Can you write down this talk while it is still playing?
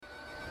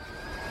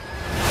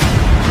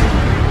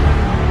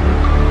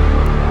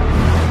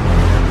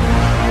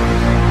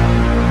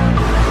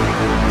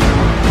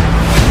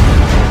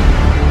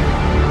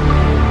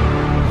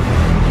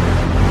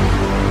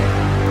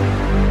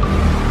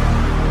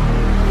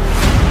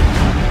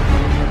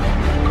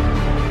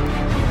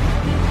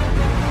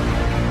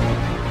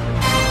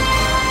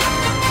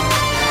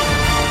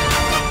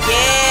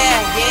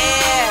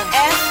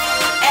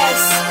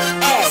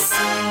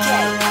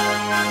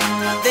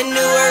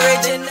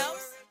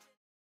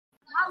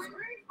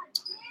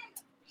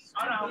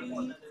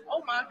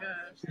Oh my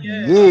gosh.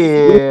 Yeah.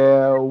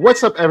 Yeah.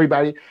 What's up,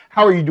 everybody?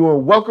 How are you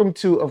doing? Welcome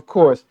to, of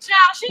course, Child,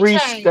 she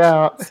changed.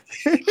 Freestyle.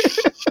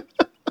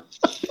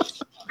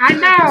 I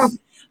know.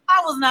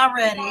 I was not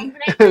ready.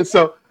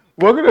 So,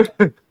 welcome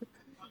to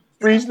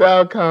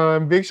Freestyle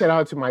Con. Big shout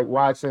out to Mike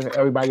Watson,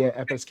 everybody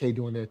at FSK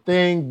doing their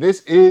thing.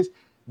 This is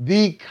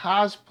the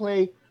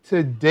Cosplay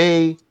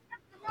Today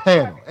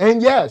panel.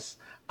 And yes,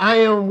 I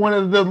am one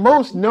of the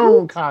most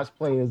known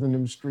cosplayers in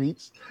them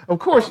streets. Of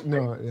course,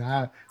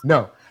 I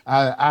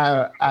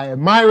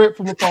admire it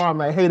from afar. I'm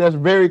like, hey, that's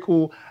very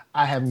cool.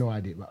 I have no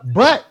idea about it.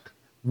 But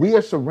we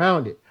are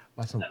surrounded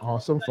by some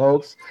awesome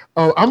folks.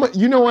 Oh,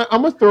 you know what?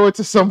 I'm gonna throw it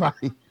to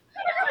somebody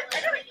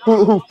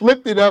who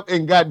flipped it up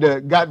and got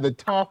the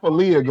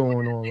Tophalia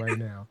going on right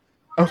now.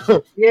 We're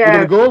gonna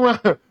Yeah. go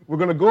around. We're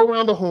gonna go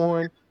around the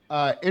horn,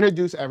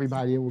 introduce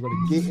everybody, and we're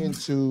gonna get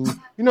into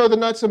the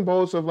nuts and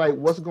bolts of like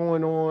what's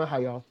going on, how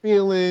y'all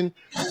feeling,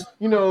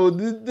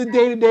 the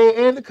day to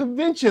day and the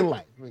convention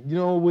life,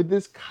 with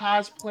this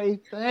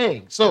cosplay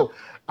thing. So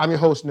I'm your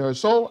host, Nerd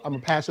Soul. I'm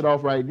gonna pass it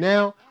off right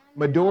now,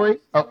 Midori.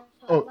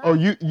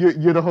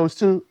 You're the host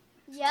too.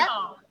 Yep.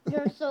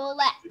 You're so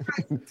left.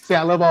 Say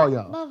I love all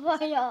y'all. Love all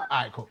y'all. All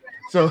right, cool.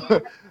 So,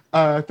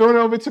 throw it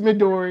over to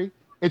Midori.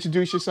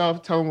 Introduce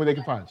yourself. Tell them where they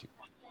can find you.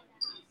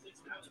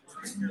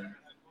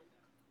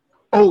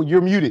 Oh,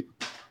 you're muted.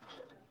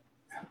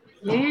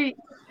 Yeah.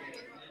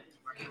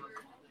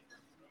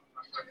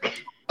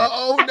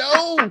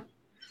 Oh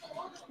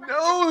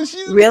no,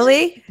 she's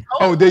Really?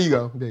 Oh, there you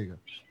go. There you go.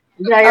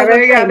 Yeah,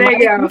 there you go. There you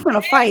We go.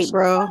 finna fight,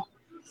 bro.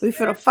 We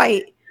finna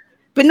fight.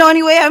 But no,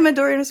 anyway, I'm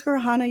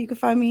Midori_Hana. You can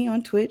find me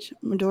on Twitch,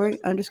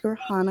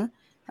 Midori_Hana.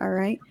 All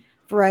right.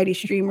 Variety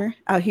streamer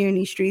out here in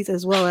these streets,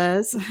 as well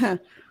as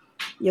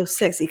yo,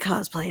 sexy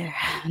cosplayer.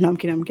 No, I'm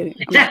kidding.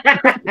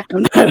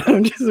 I'm not.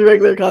 I'm just a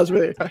regular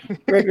cosplayer.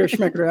 Regular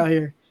schmecker out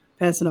here.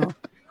 Passing off.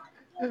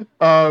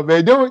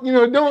 Man, don't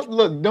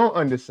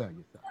undersell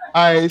yourself.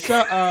 All right,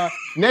 so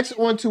next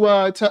on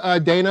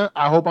to Dana.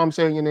 I hope I'm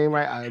saying your name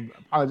right. I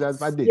apologize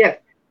if I did. Yes.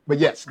 But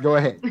yes, go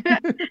ahead.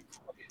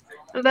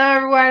 Hello,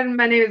 everyone.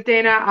 My name is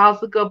Dana. I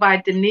also go by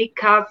Danique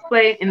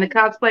Cosplay. In the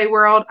cosplay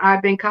world,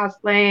 I've been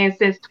cosplaying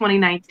since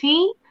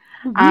 2019.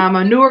 I'm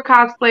a newer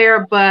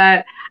cosplayer,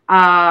 but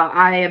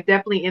I am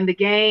definitely in the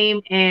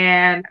game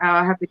and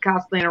have been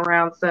cosplaying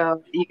around.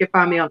 So you can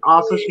find me on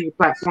all social media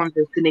platforms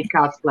as Danique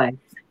Cosplay.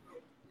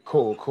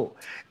 Cool.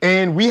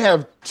 And we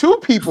have two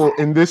people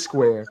in this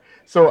square.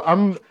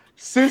 So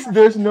since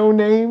there's no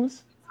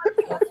names,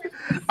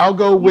 I'll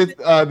go with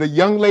the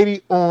young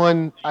lady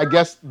on, I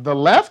guess, the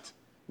left,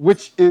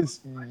 which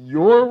is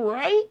your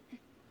right,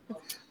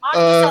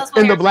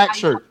 in the black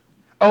shirt.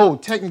 Oh,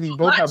 technically, you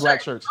both have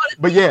black shirts.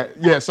 But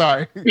yeah,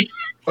 sorry.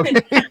 Okay.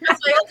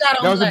 That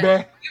was a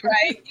bad. You're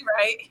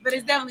right. But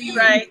it's definitely you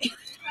right.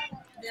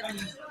 That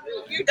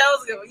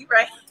was good. You're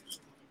right.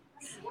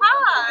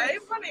 Hi,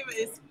 my name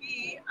is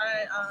Fee.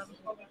 I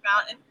will be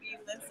found in Fee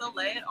Lynn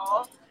Soleil in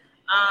all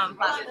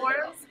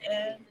platforms.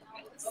 And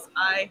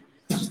I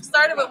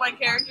started with my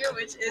character,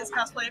 which is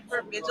cosplaying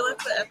for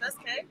Vigilance at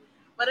FSK.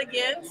 But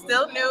again,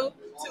 still new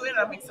to it.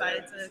 I'm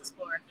excited to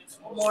explore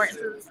more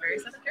into these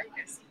various other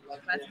characters.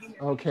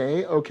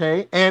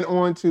 Okay. And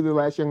on to the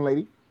last young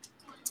lady.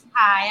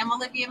 Hi, I'm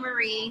Olivia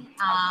Marie.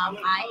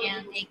 I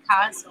am a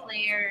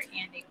cosplayer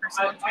and a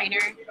personal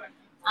trainer.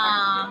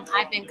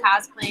 I've been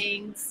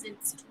cosplaying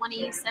since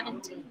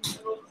 2017.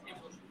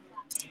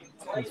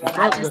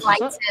 I just like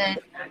to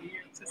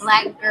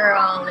black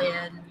girl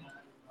and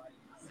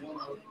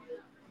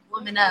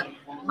woman up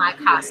my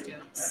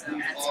costumes. So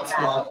that's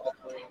what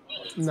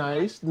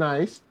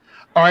Nice.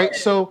 All right,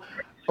 so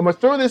I'm gonna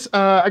throw this.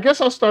 I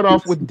guess I'll start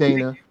off with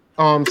Dana.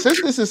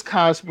 Since this is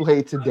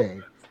cosplay today,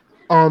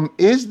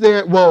 is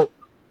there? Well,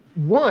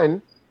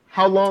 one,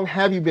 how long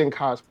have you been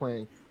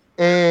cosplaying?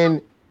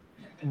 And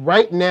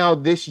right now,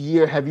 this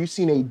year, have you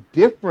seen a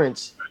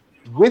difference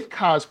with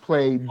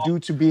cosplay due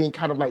to being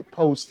kind of like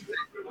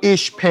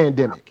post-ish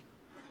pandemic?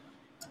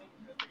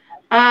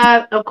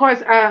 Of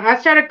course, I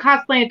started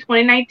cosplaying in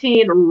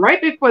 2019,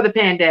 right before the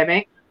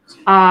pandemic.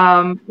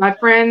 My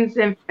friends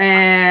and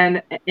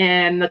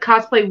the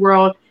cosplay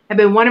world have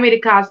been wanting me to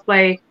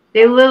cosplay.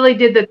 They literally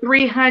did the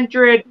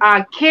 300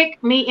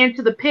 kick me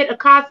into the pit of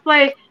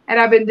cosplay, and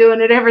I've been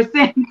doing it ever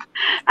since.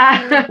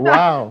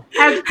 Wow.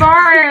 As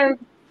far as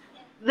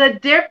the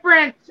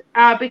difference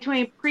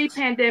between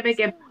pre-pandemic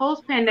and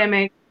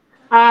post-pandemic,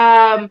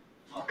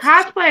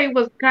 cosplay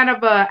was kind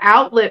of an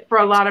outlet for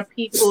a lot of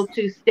people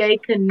to stay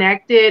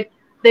connected.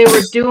 They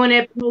were doing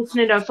it,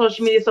 posting it on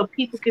social media so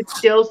people could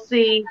still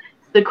see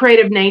the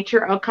creative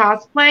nature of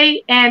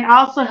cosplay and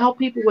also help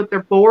people with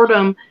their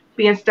boredom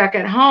being stuck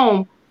at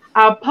home.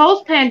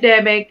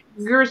 Post-pandemic,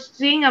 you're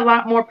seeing a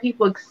lot more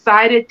people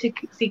excited to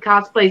see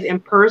cosplays in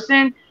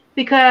person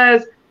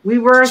because we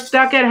were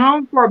stuck at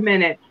home for a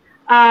minute.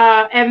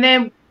 And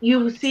then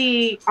you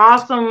see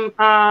awesome,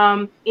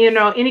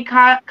 any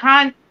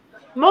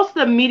most of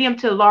the medium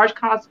to large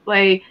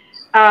cosplay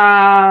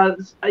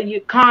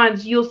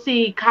cons, you'll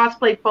see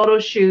cosplay photo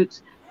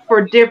shoots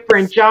for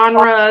different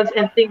genres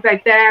and things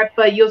like that.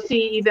 But you'll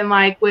see even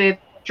like with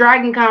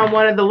Dragon Con,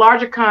 one of the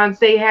larger cons,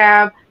 they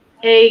have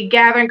a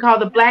gathering called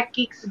the Black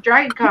Geeks of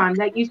Dragon Con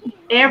that you see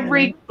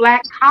every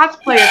black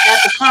cosplayer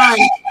at the con,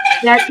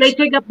 that they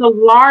take up the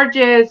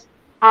largest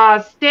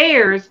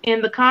stairs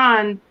in the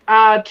con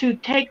to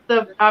take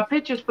the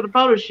pictures for the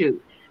photo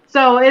shoot.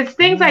 So it's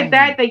things like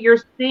that you're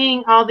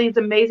seeing all these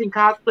amazing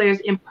cosplayers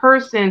in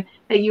person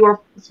that you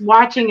are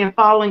watching and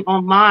following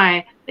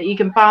online, that you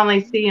can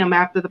finally see them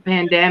after the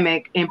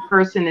pandemic in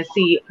person and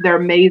see their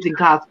amazing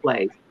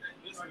cosplays.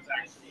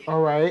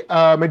 All right,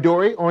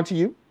 Midori, on to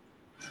you.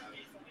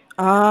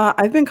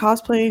 I've been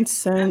cosplaying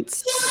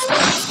since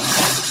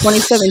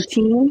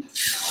 2017,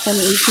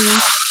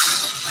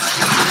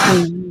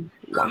 2018.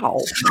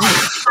 Wow.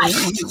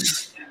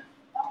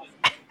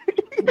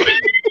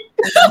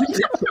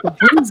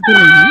 What is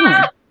going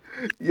on?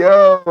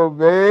 Yo,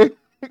 man.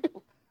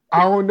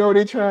 I don't know.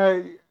 They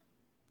try.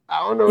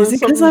 I don't know. Is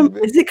it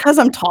because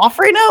I'm tough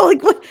right now?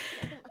 Like, what?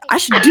 I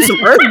should do some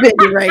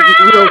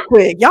earthbending real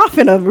quick. Y'all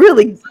finna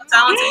really.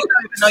 Talented, you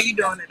don't even know you're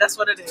doing it. That's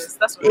what it is.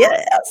 That's what.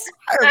 Yes.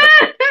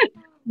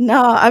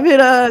 No, I've been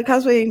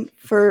cosplaying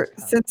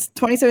since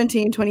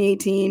 2017,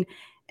 2018,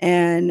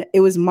 and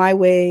it was my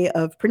way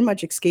of pretty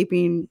much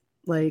escaping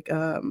like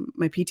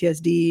my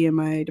PTSD and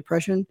my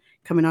depression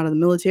coming out of the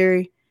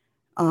military.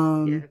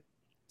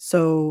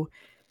 So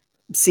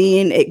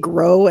seeing it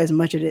grow as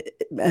much as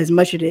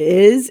it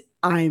is,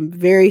 I'm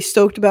very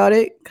stoked about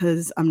it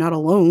because I'm not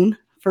alone,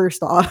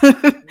 first off.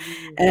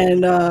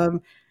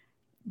 And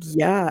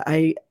yeah,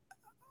 I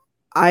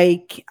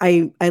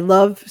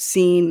love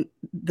seeing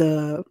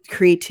the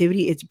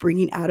creativity it's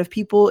bringing out of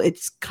people.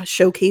 It's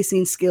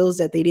showcasing skills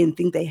that they didn't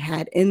think they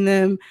had in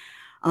them.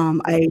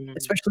 I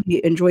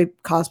especially enjoy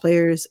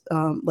cosplayers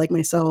like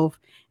myself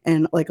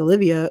and like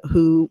Olivia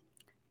who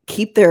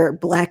keep their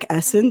black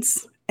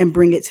essence and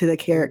bring it to the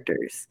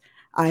characters.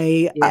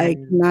 I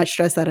cannot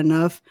stress that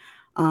enough.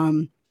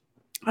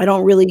 I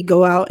don't really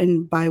go out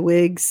and buy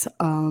wigs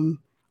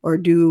or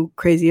do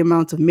crazy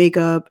amounts of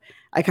makeup.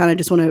 I kind of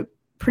just want to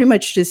pretty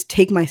much just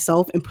take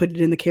myself and put it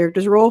in the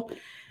character's role.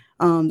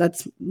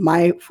 That's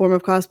my form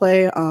of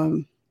cosplay.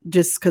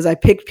 Just because I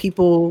pick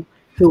people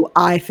who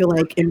I feel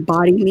like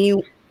embody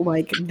me,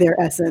 like their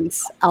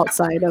essence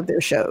outside of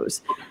their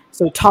shows.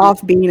 So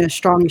Toph, being as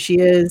strong as she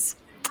is,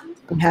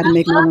 I had to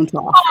make my own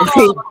Toph.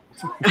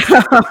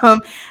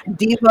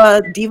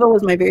 Diva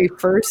was my very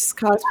first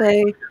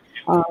cosplay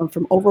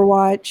from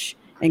Overwatch,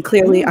 and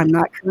clearly I'm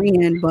not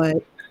Korean,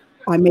 but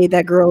I made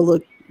that girl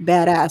look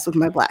badass with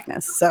my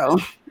blackness. So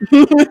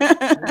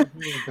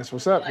that's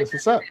what's up. That's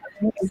what's up.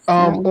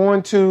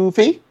 On to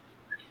Fee.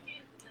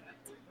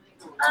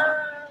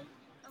 Oh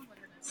my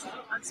goodness,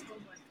 I'm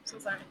so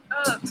sorry.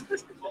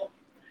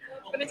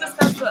 When it just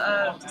comes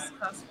to just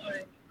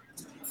cosplay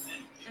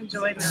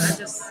enjoyment,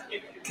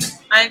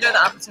 I enjoy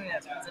the opportunity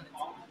that's presented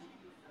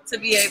to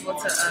be able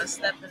to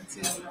step into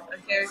a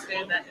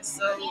character that is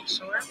so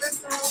sure of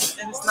herself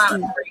and it's not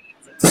afraid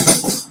to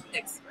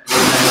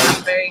express.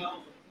 I'm very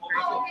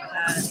grateful for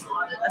that,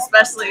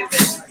 especially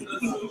with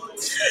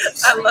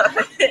I love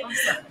it.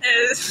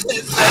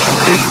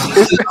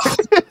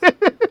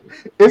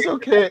 It's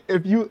okay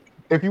if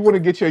you want to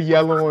get your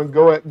yellow on,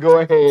 go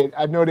ahead.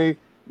 I know they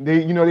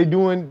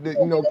doing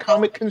the,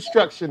 comic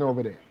construction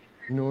over there.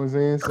 You know what I'm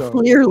saying? So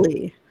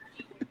clearly.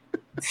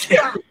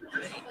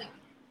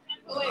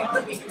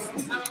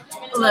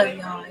 Look,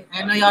 y'all.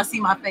 I know y'all see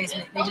my face.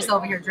 They just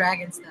over here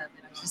dragging stuff,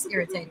 and I'm just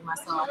irritating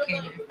myself. I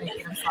can't even think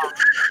it. I'm sorry.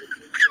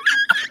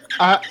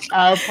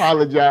 I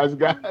apologize,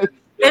 guys.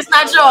 It's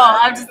not y'all.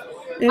 I'm just.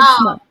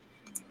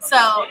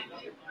 So,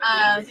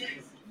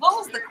 what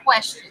was the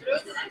question?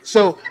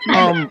 So,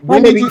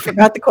 when did you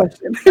forgot the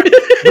question?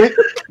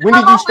 when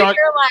did you start?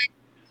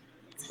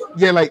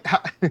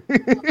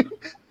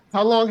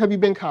 How long have you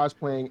been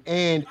cosplaying,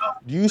 and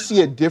do you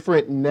see a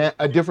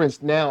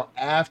difference now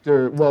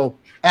after the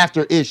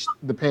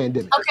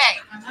pandemic? Okay,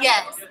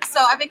 yes.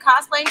 So I've been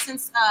cosplaying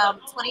since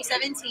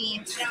 2017,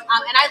 and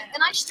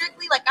I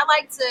strictly I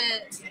like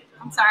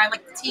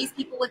to tease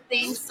people with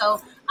things. So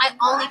I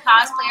only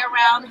cosplay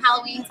around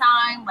Halloween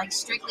time, like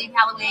strictly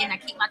Halloween. I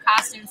keep my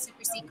costumes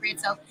super secret.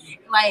 So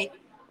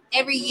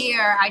every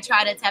year I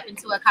try to tap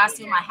into a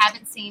costume I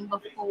haven't seen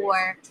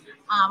before,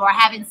 or I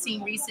haven't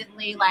seen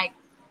recently. Like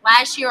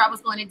last year I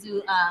was going to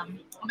do I'm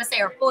gonna say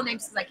her full name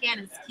as I can.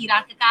 It's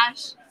Kita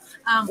Kakash.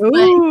 But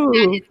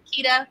that is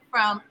Kita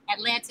from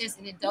Atlantis,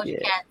 and then Doja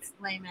Cat's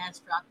lame ass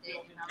dropped it.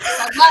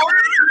 So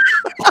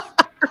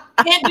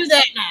can't do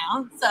that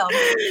now. So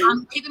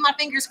I'm keeping my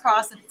fingers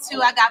crossed. The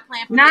two I got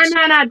planned for No.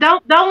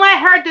 Don't let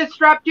her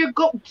disrupt you.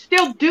 Go,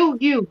 still do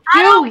you.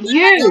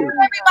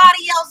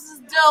 Everybody else is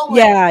doing.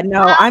 Yeah,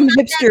 no, I'm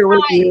hipster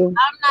with you. I'm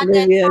not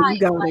Olivia, that you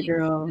got it,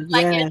 girl.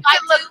 If I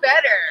look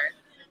better.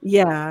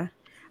 Yeah.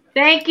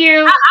 Thank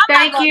you.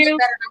 Thank you.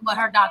 Better than what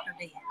her doctor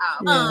did.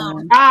 No.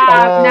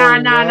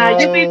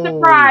 You'd be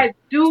surprised.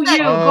 Do you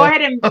go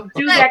ahead and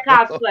do that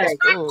cosplay?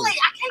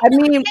 I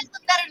mean,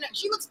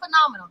 she looks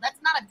phenomenal.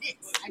 That's not a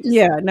diss.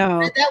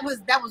 No.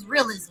 That was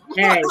realism.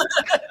 Hey.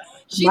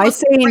 She My was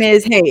saying great.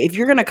 is, hey, if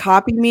you're gonna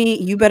copy me,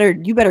 you better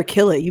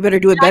kill it. You better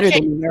do it I better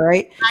can't. than me, all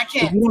right? I If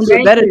can't. you don't do it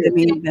Thank better you. than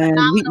me, She did a then we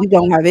phenomenal.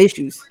 gonna have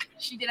issues.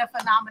 She did a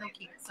phenomenal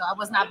kid, so I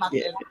was not about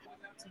Yeah. to,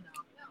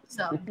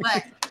 So,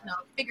 but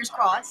fingers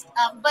crossed.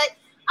 But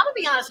I'm gonna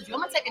be honest with you.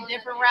 I'm gonna take a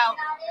different route.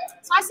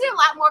 So I see a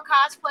lot more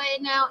cosplay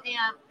now,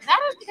 and that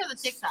is because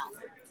of TikTok.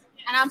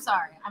 And I'm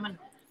sorry, I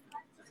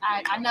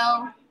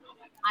know,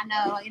 I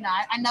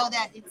know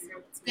that it's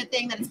a good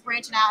thing that it's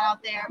branching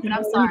out there, but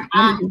I'm sorry,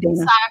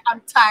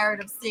 I'm tired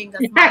of seeing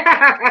us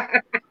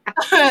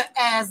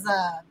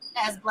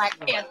as Black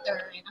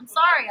Panther, and I'm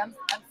sorry,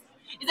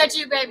 is that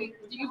you, baby?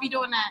 Do you be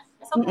doing that?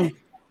 It's okay.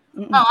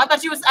 Oh, I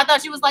thought you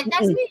was like,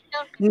 that's me.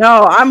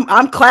 No,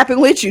 I'm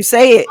clapping with you.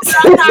 Say it.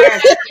 I'm tired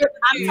of it.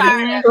 I'm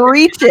tired of it.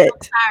 Preach it. I'm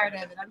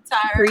tired of it. I'm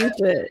tired Preach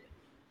of it.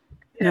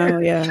 it. No,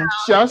 yeah.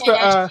 Shouts to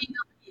I'm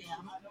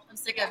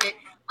sick of it.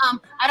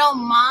 I don't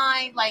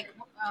mind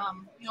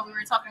we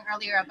were talking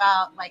earlier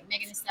about like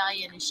Megan Thee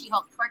Stallion and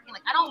She-Hulk twerking.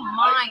 Like I don't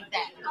mind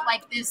that. But,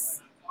 like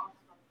this,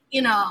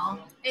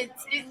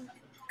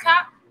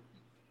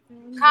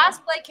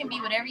 cosplay can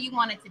be whatever you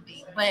want it to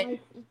be, but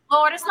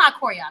Lord, it's not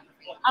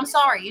choreography. I'm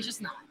sorry, it's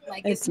just not.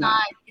 Like it's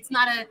not.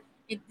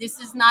 This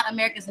is not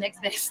America's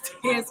Next Best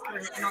Dance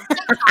Crew. And on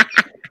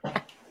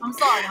TikTok, I'm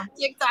sorry, on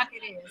TikTok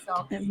it is.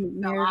 So I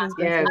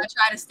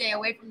try to stay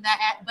away from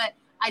that. But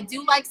I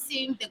do like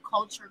seeing the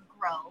culture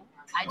grow.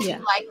 I do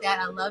like that.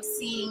 I love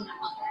seeing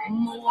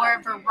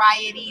more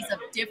varieties of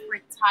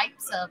different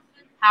types of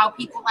how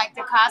people like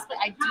to cosplay.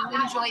 I do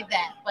enjoy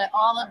that, but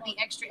all of the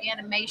extra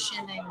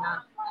animation and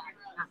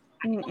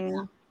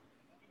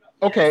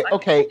Okay.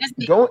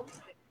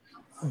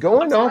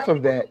 Going off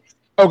of that.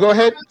 Oh, go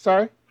ahead.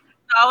 Sorry.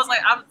 I was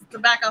like, to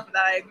back off of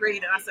that, I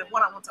agreed, and I said,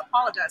 one, I want to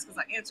apologize because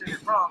I answered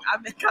it wrong.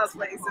 I've been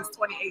cosplaying since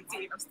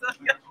 2018. I'm still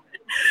younger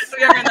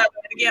than that.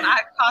 And again, I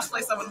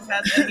cosplay someone who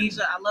has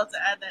amnesia. I love to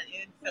add that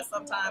in because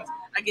sometimes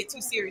I get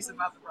too serious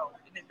about the role,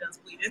 and it does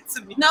bleed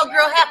into me. No,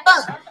 girl, have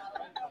fun.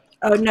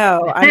 Oh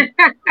no,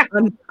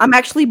 I'm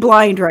actually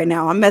blind right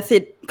now. I'm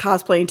method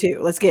cosplaying too.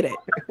 Let's get it.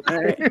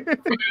 All right.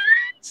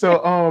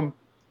 So,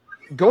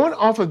 going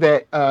off of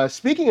that,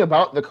 speaking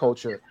about the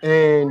culture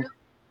and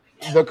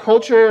the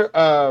culture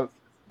of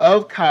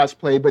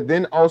cosplay, but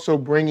then also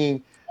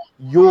bringing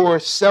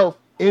yourself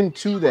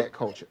into that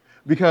culture,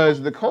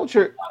 because the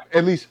culture,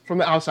 at least from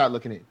the outside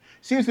looking in,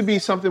 seems to be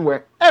something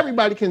where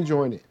everybody can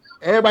join in.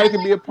 Everybody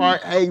can be a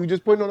part. Hey, you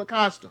just putting on a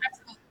costume.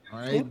 All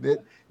right.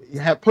 You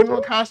have putting on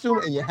a costume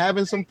and you're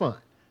having some fun.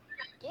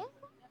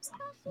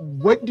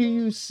 What do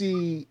you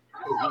see?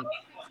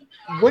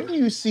 What do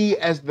you see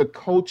as the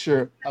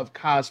culture of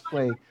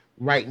cosplay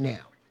right now?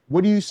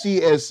 What do you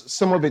see as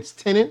some of its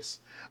tenets,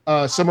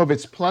 some of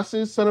its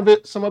pluses, some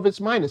of its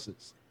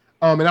minuses?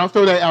 And I'll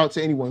throw that out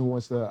to anyone who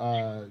wants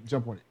to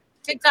jump on it.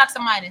 TikTok's a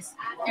minus.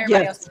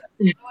 Everybody else.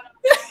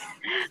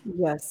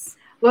 Yes.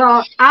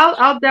 Well,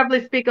 I'll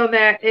definitely speak on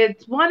that.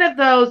 It's one of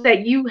those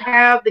that you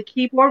have the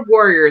keyboard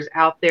warriors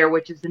out there,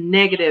 which is a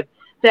negative,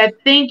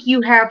 that think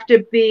you have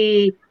to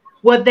be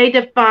what they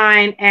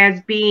define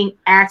as being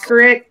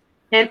accurate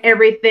and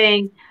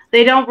everything.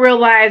 They don't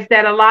realize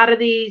that a lot of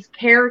these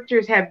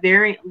characters have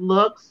variant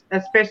looks,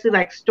 especially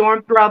like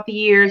Storm throughout the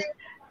years.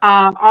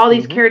 All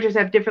these characters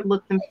have different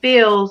looks and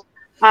feels.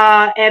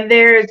 And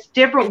there's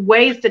different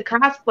ways to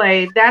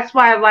cosplay. That's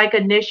why I like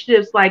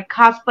initiatives like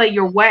Cosplay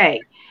Your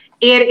Way.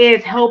 It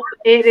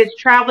is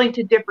traveling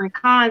to different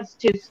cons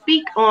to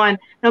speak on,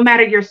 no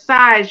matter your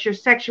size, your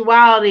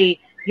sexuality,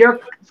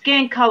 your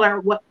skin color,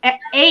 what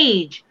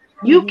age,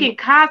 you can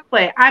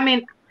cosplay. I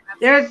mean,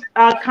 there's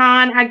a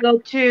con I go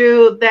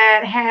to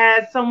that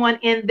has someone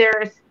in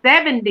their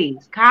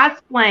 70s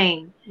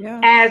cosplaying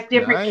as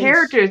different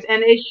characters,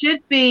 and it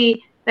should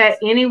be that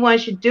anyone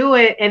should do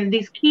it, and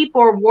these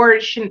keyboard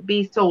warriors shouldn't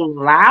be so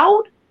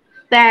loud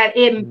that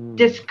it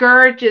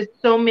discourages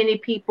so many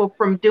people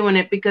from doing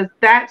it, because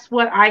that's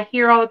what I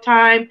hear all the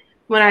time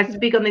when I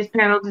speak on these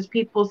panels, is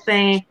people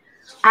saying,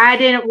 I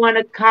didn't want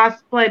to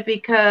cosplay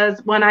because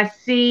when I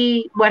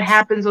see what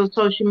happens on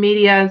social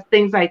media and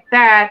things like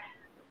that,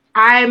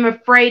 I'm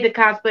afraid to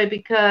cosplay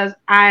because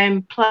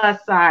I'm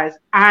plus size.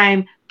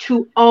 I'm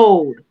too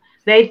old.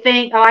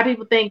 A lot of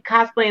people think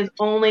cosplaying is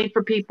only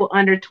for people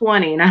under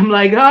 20. And I'm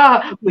like,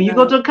 when you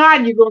go to a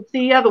con, you're going to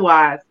see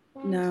otherwise.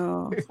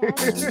 No.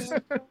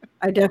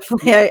 I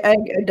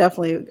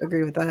definitely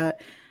agree with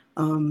that.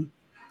 I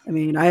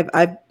mean,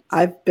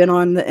 I've been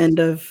on the end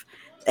of,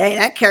 hey,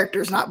 that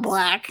character's not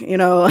black, like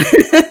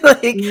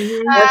that's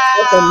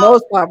the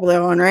most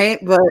popular one, right?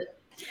 But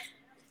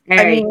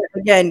I mean,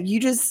 again,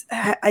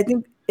 I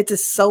think it's a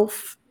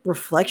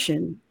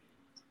self-reflection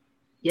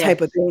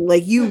type of thing.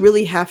 Like, you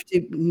really have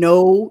to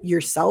know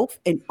yourself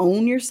and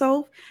own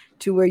yourself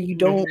to where you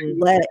don't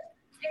let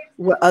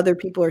what other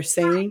people are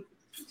saying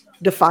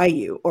defy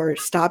you or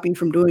stop you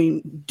from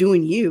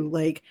doing you.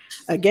 Like,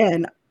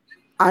 again,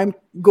 I'm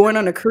going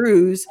on a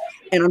cruise,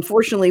 and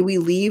unfortunately we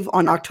leave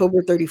on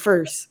October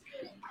 31st,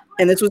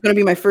 and this was going to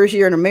be my first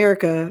year in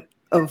America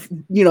of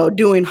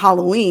doing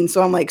Halloween,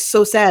 so I'm like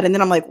so sad. And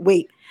then I'm like,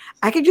 wait,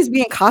 I could just be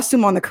in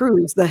costume on the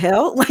cruise. The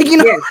hell? Like, you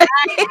know, Yes.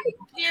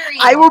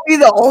 Period. I will be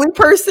the only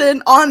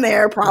person on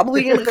there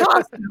probably in a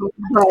costume.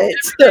 But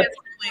it's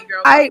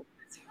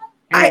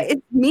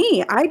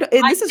me.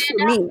 This is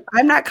for me.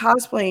 I'm not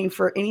cosplaying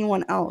for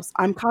anyone else.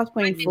 I'm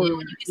cosplaying for you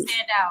can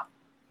stand out.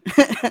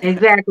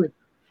 Exactly.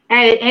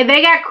 And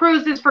they got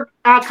cruises for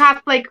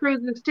cosplay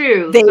cruises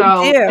too. They so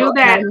do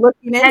that. I'm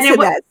looking into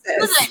that.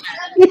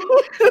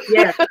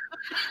 Yeah.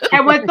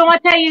 And when someone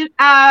tell you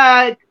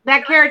that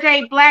character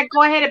ain't black,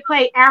 go ahead and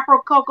play Afro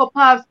Cocoa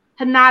Puffs.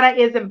 Hanada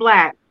isn't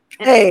black.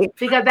 Hey,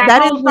 because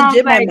that whole song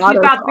like she's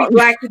about to be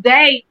black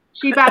today.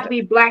 She about to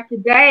be black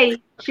today.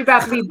 She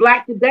about to be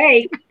black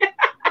today.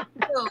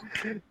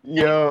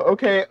 Yo,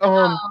 okay.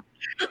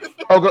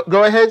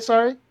 Go ahead.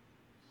 Sorry.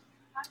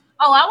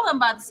 Oh, I wasn't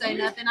about to say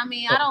nothing. I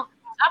mean,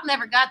 I've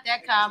never got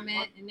that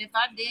comment, and if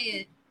I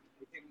did,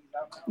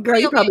 girl,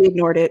 you probably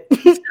ignored it.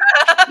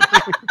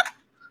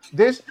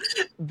 There's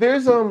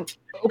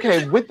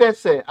okay, with that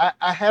said,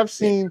 I have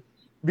seen,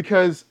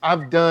 because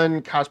I've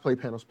done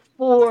cosplay panels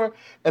before,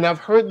 and I've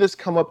heard this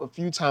come up a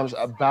few times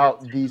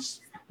about the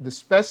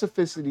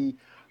specificity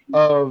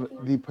of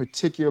the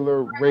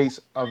particular race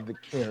of the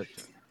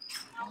character.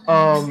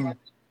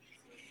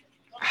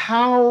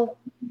 How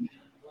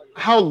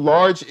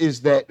large is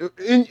that,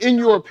 in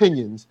your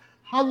opinions?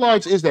 How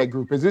large is that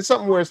group? Is it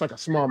something where it's like a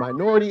small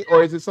minority,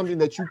 or is it something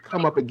that you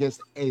come up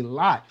against a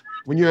lot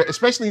when you're,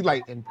 especially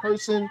like in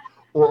person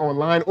or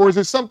online, or is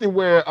it something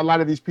where a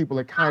lot of these people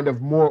are kind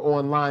of more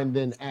online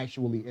than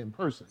actually in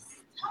person?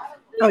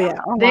 Oh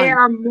yeah, online. They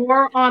are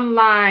more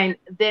online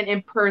than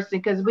in person,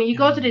 because when you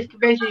go to these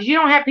conventions, you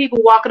don't have people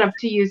walking up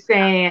to you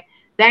saying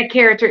that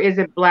character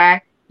isn't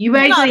black. You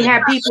actually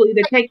have people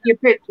either take your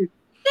pictures.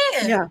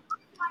 Yeah.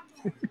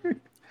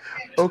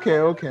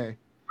 Okay.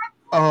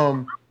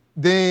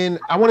 Then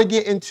I want to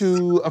get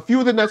into a few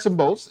of the nuts and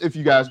bolts, if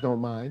you guys don't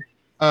mind.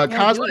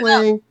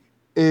 Cosplaying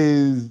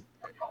is,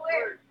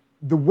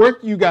 the work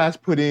you guys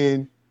put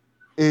in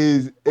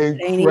is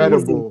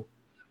incredible.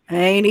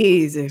 Ain't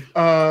easy.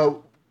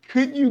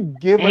 Could you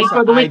give us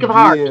an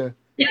idea?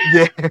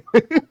 Yeah.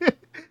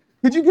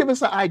 Could you give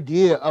us an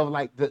idea of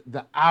like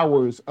the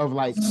hours of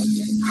like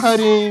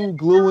cutting,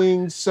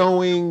 gluing,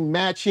 sewing,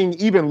 matching,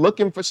 even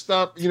looking for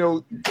stuff, you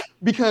know,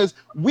 because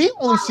we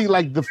only see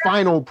like the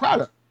final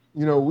product.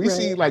 You know, we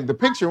see like the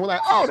picture and we're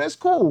like, oh, that's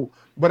cool.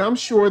 But I'm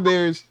sure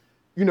there's,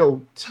 you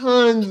know,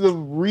 tons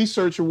of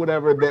research or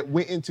whatever that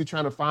went into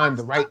trying to find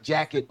the right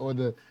jacket or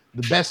the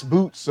best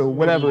boots or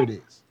whatever it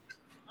is.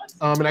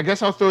 And I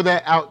guess I'll throw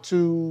that out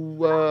to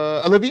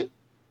Olivia.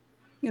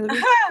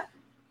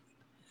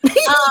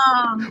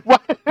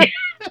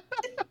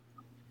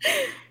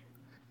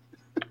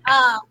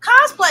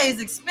 Cosplay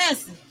is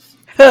expensive.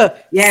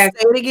 Yeah, say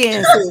it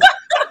again.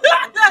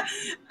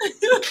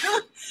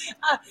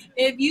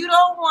 If you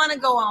don't want to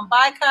go on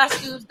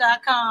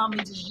buycostumes.com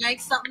and just yank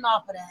something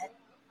off of that,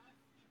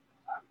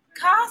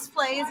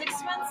 cosplay is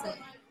expensive.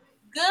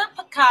 Good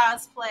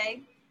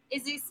cosplay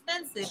is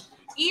expensive.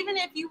 Even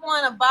if you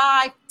want to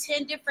buy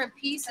 10 different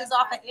pieces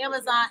off of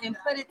Amazon and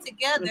put it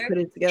together,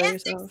 it's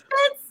yourself.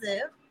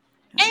 Expensive.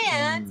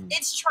 And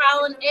it's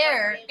trial and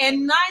error.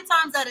 And 9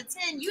 times out of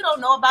 10, you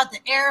don't know about the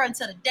error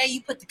until the day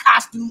you put the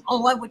costume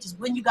on, which is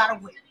when you gotta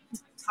wear it.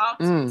 Talk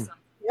to me.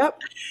 Yep.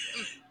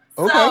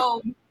 Okay.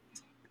 So,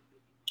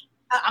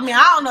 I mean,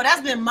 I don't know.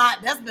 That's been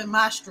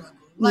my struggle.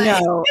 Like,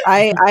 no,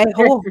 I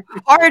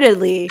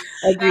wholeheartedly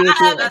agree with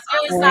you.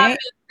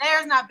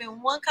 There's not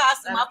been one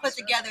costume I put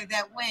together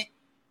that went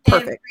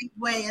perfect every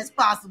way as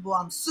possible.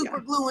 I'm super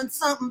gluing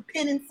something,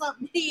 pinning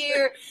something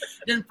here,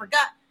 then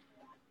forgot.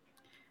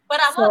 But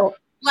I love it.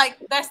 Like,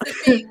 that's the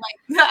thing.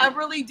 Like, I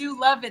really do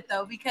love it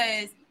though,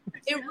 because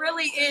it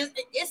really is.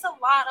 It's a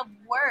lot of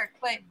work,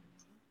 but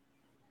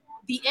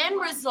the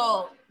end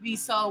result be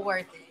so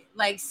worth it.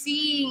 Like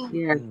seeing,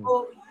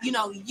 people, you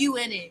know, you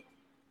in it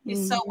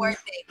is so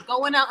worth it.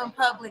 Going out in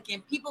public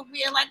and people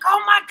being like,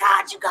 "Oh my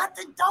God, you got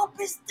the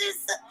dopest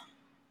this."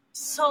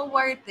 So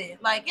worth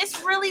it. Like,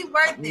 it's really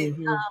worth it.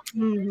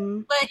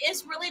 But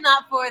it's really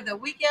not for the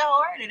weekend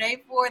heart. It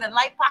ain't for the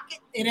light pocket.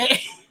 It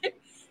ain't.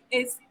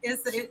 It's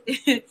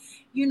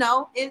you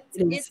know, it's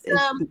a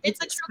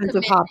true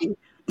commitment.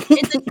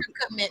 It's a true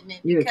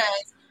commitment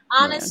because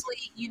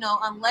honestly, you know,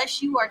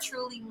 unless you are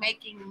truly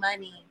making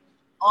money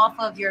off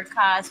of your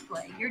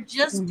cosplay, you're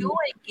just doing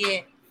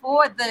it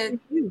for the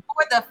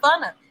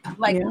fun of it.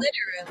 Like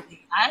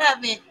literally, I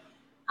haven't.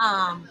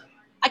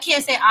 I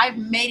can't say I've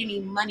made any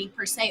money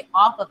per se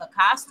off of a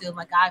costume.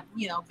 Like I've,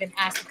 you know, been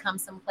asked to come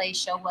someplace,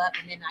 show up,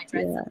 and then I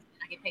dress up and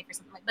I get paid for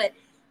something. But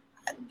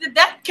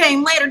that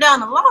came later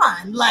down the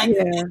line. Like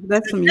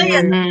that's some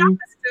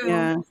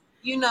years.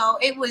 You know,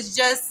 it was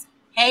just,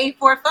 hey,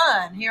 for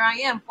fun. Here I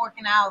am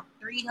forking out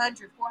 $300,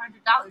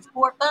 $400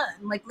 for fun.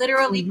 Like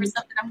literally for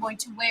something I'm going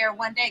to wear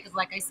one day. Because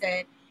like I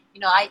said,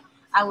 you know,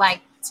 I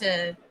like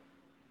to.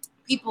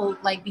 People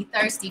like be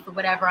thirsty for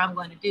whatever I'm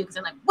going to do because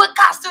they're like, "What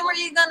costume are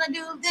you gonna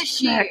do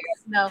this year?"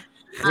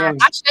 I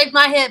shaved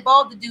my head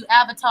bald to do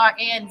Avatar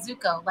and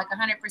Zuko, like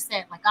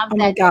 100%. Like I'm. Oh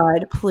my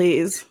God!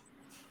 Please.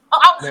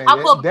 Man, I'll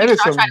pull up a that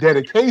is picture. I'll some try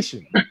to-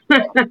 dedication. no,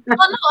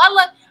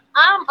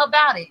 I'm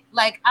about it.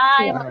 Like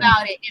I am Wow.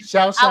 about it. And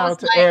Shouts I out was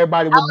to like-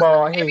 everybody I with was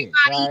bald like, heads,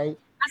 everybody- right?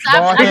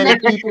 I've Bald-headed never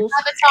seen peoples.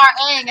 Avatar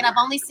Aang, and I've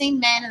only seen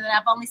men, and then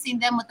I've only seen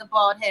them with the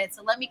bald head.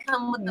 So let me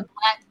come with the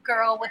black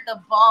girl with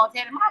the bald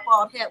head, and my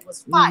bald head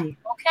was fire.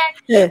 Okay.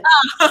 Yeah.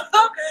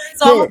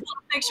 So I'm gonna put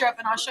a picture up,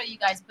 and I'll show you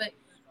guys. But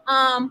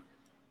I'm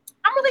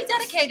really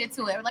dedicated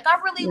to it. Like I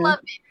really love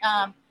it.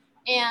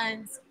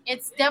 And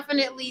it's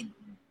definitely,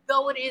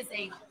 though it is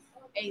a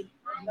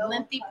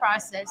lengthy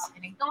process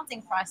and a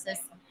daunting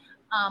process.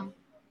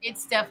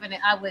 It's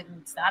definite. I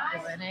wouldn't stop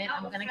doing it.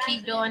 I'm gonna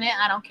keep doing it.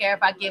 I don't care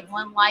if I get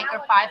 1 like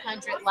or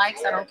 500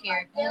 likes. I don't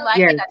care if you like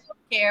it. I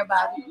don't care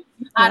about it.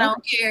 I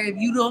don't care if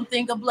you don't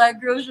think a black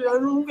girl should. I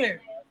don't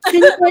care.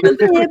 Just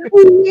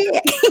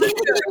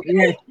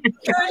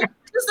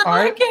a All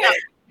right. black camp.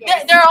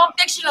 They're all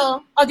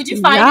fictional. Oh, did you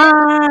find it?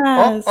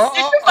 Yes. Did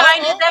you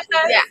find it? That's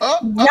it.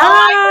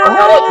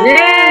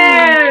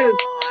 Yes.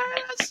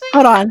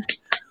 Hold on.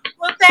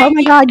 Well, Oh thank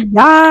my you.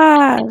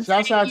 God, yes.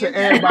 Shouts out to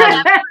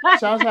everybody.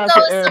 Shouts out So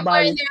to it's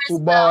somewhere in everybody there who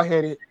as bald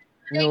headed.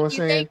 You know what I'm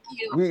Thank saying?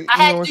 you. We, you I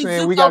know had what I'm to do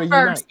saying? We Zuko gotta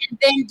first unite. and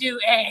then do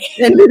A.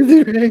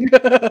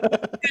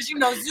 Oh Because you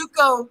know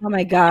Zuko.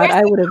 my God,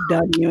 I would have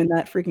done you in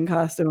that freaking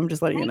costume. I'm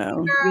just letting you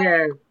know. Girl,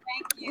 Yes.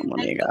 thank you. Oh my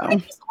Thank you. God.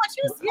 Thank you so much.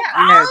 You was-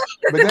 Yes.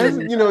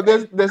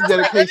 But that's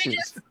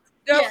dedications.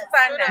 Yes.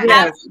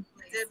 Yes.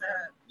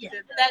 Yes.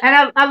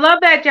 And I love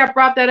that y'all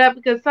brought that up,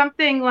 because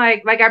something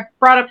like I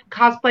brought up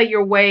Cosplay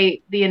Your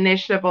Way, the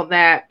initiative on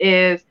that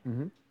is,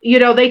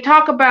 they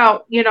talk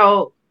about,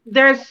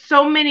 there's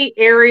so many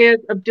areas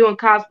of doing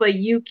cosplay.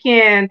 You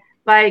can,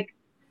 like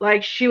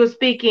she was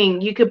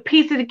speaking, you could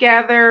piece it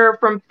together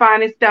from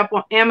finding stuff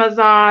on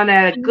Amazon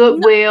at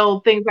Goodwill,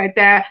 things like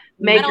that,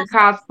 make your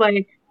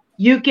cosplay.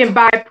 You can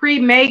buy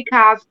pre-made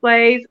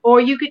cosplays,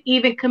 or you could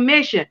even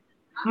commission.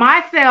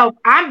 Myself,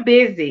 I'm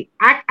busy.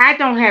 I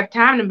don't have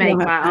time to make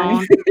my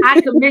own.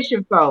 I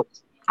commission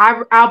folks.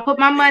 I'll put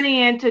my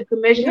money in to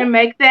commission and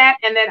make that,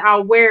 and then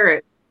I'll wear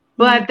it.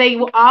 But they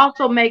will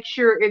also make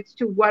sure it's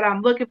to what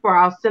I'm looking for.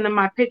 I'll send them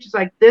my pictures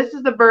like, this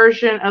is the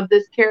version of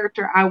this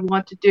character I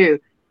want to do.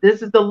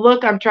 This is the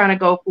look I'm trying to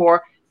go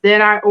for.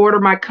 Then I order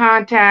my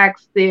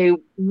contacts, the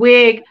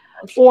wig,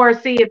 or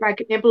see if I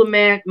can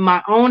implement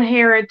my own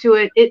hair into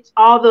it. It's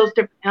all those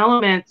different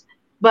elements.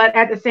 But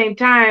at the same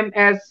time,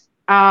 as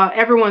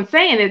everyone's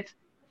saying,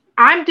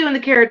 I'm doing the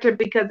character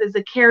because it's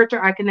a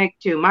character I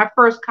connect to. My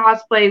first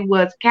cosplay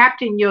was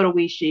Captain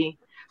Yodoishi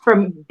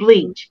from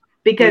Bleach,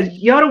 because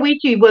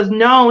Yodoishi was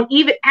known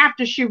even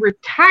after she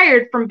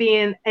retired from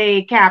being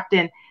a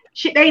captain.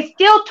 They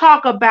still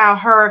talk about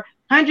her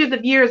hundreds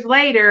of years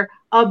later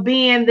of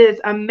being this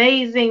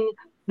amazing,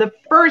 the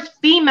first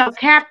female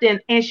captain,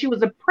 and she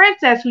was a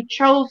princess who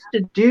chose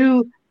to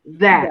do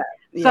that.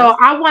 Yes. So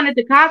I wanted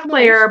to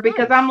cosplay her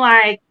because I'm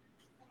like,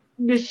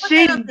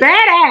 she's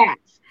badass.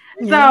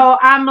 So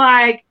I'm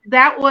like,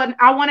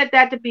 I wanted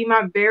that to be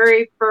my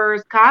very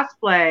first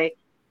cosplay.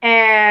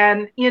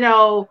 And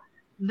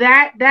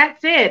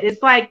that's it.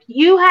 It's like,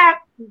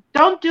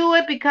 don't do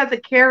it because a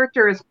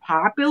character is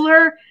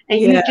popular and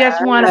you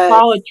just want to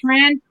follow a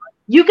trend.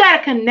 You got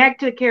to connect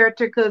to the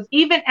character, because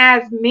even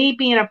as me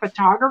being a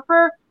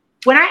photographer,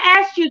 when I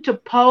ask you to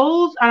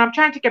pose and I'm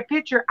trying to take a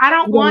picture, I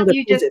don't want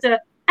you just to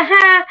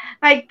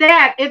like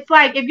that. It's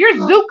like, if you're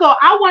Zuko,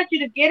 I want you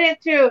to get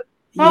into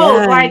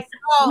pose, like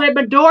with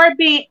Midori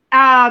being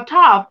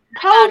Toph.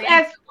 Pose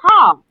as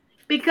Toph,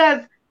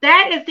 because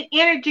that is the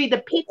energy the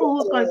people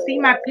who's going to see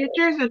my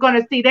pictures are going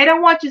to see. They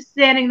don't want you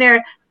standing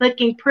there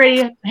looking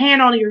pretty,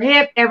 hand on your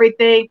hip,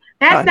 everything.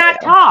 That's not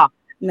Toph.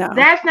 No.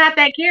 That's not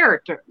that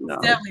character. No.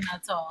 Definitely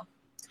not Toph.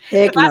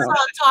 Heck if I saw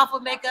Toph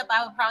with makeup,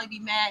 I would probably be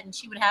mad, and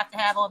she would have to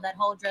have on that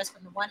whole dress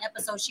from the one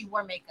episode she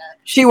wore makeup.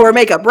 She wore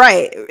makeup,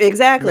 right?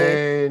 Exactly.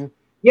 Man.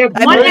 Yeah,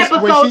 one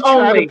episode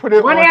only.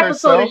 One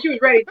episode, and she was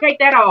ready to take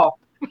that off.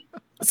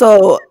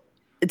 So,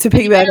 to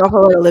piggyback off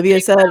of what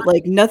Olivia said,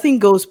 like, nothing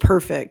goes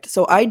perfect.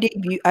 So I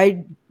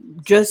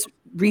just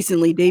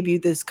recently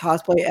debuted this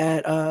cosplay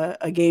at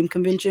a game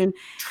convention,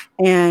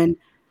 and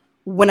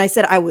when I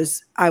said I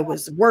was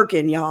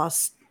working, y'all,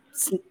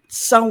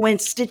 sewing,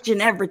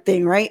 stitching,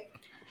 everything, right?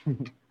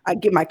 I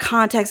get my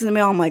contacts in the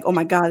mail. I'm like, oh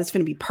my God, it's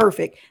gonna be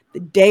perfect. The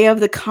day of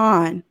the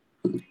con,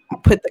 I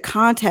put the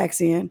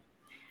contacts in.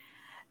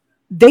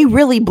 They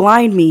really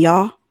blind me,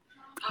 y'all.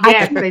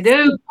 Yes, they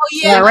do. Oh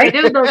yeah, right.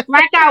 They do those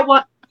blackout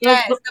ones.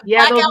 Yes, those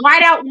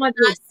whiteout ones.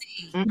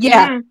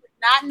 Yeah.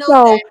 Not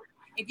know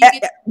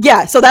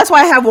that. So that's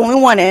why I have only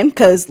one in,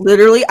 because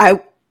literally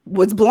I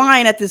was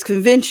blind at this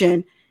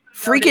convention,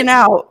 freaking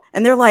out,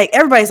 and they're like,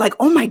 everybody's like,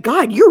 oh my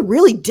God, you're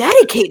really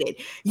dedicated.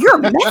 You're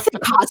a method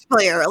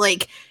cosplayer.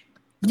 Like,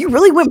 you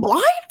really went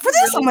blind for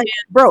this? I'm like,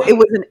 bro, it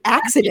was an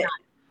accident.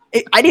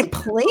 I didn't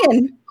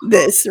plan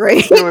this,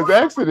 right? It was an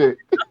accident.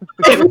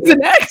 It was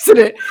an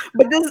accident.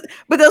 But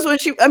that's what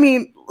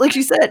like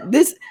she said,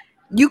 this,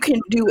 you can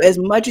do as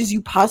much as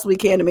you possibly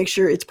can to make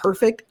sure it's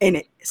perfect,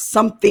 and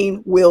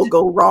something will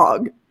go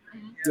wrong.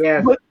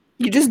 Yeah. But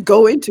you just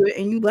go into it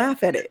and you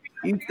laugh at it.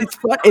 It's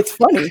fun. It's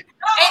funny.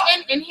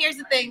 And here's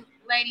the thing,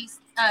 ladies.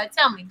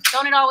 Tell me,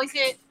 don't it always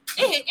hit?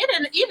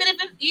 Even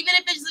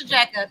if it's a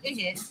jack up, it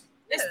hits.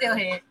 It still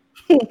hit.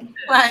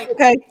 Like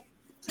Okay.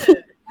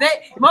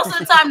 most of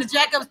the time, the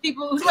jackups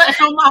people who let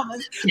our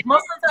mamas.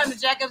 Most of the time, the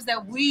jackups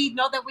that we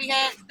know that we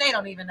had, they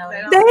don't even know.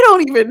 They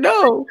don't even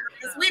know.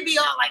 We be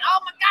all like, "Oh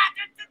my god!"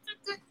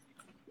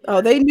 Oh,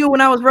 they knew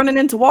when I was running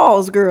into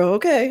walls, girl.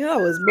 Okay, I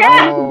was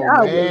Oh,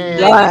 I man.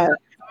 was live.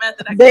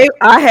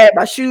 I had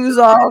my shoes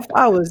off.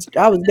 I was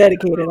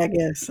dedicated, I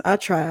guess. I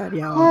tried,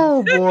 y'all.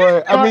 Oh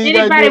boy. I So mean, you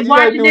gotta anybody do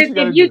watching what this, you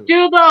gotta if you do.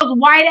 do those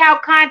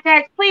whiteout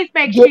contacts, please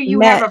make sure Get you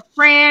have a matched.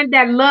 friend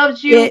that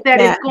loves you, Get that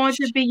is matched. going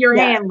to be your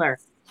Yes. handler.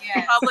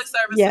 Yes. Public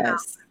service Yes.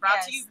 announcement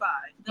brought to you by.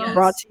 Those-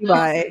 Brought to you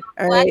by.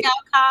 All right.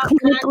 blackout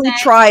Clinically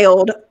contacts.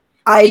 trialed.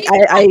 I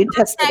tested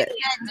Contacts it. that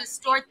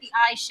distort the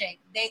eye shape.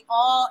 They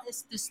all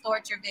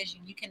distort your vision.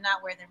 You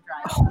cannot wear them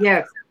dry.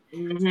 Yes.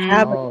 Mhm.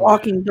 Have a Oh.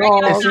 walking And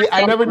dog. see,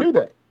 I never knew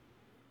that.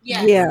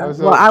 Yes. Yeah.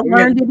 So, Well, I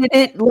learned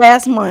it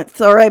last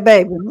month. All right,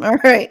 baby. All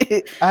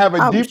right. I have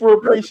I a was deeper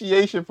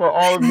appreciation for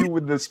all of you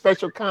with the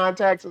special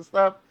contacts and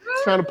stuff,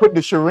 trying to put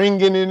the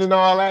Sharingan in and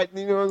all that.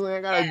 You know what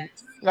I'm saying? I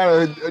got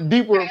a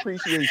deeper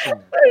appreciation.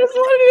 I just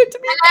wanted it to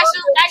be. And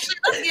actually,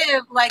 let's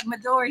give like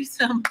Midori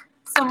some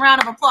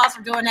round of applause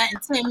for doing that in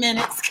 10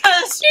 minutes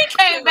because she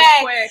came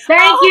back.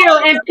 Thank you.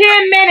 In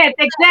 10 minutes,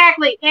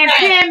 exactly. In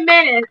 10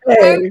 minutes.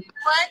 Hey,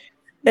 What?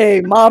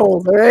 hey,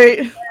 models, all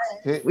right?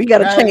 We got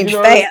to change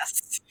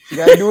fast. You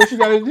gotta do what you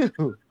gotta do.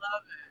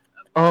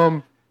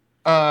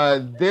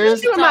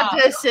 There's See what my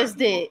good sis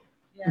did.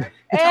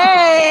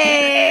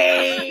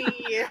 Hey!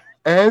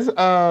 as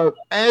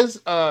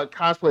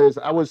cosplayers,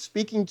 I was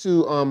speaking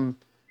to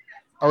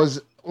I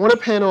was on a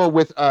panel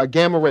with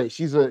Gamma Ray.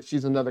 She's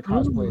another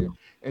cosplayer,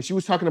 and she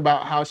was talking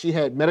about how she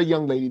had met a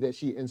young lady that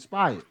she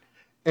inspired.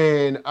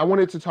 And I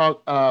wanted to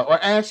talk or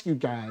ask you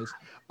guys,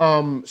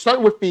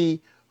 starting with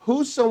Fee,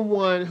 who's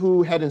someone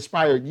who had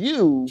inspired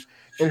you,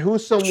 and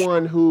who's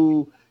someone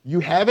who you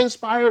have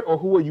inspired, or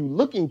who are you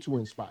looking to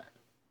inspire?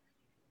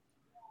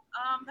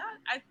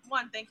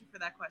 Thank you for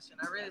that question.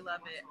 I really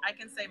love it. I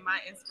can say my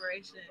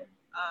inspiration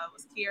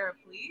was Kiera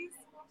Please.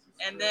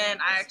 And then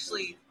I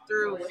actually,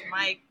 through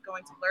Mike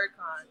going to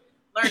BlurredCon,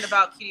 learned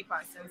about Cutie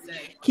Pie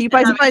Sensei. Cutie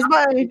Pie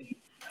Sensei.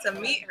 To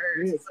meet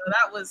her. So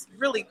that was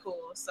really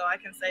cool. So I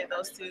can say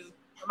those two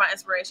were my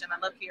inspiration. I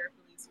love Kiera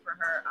Please for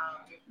her.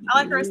 I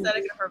like her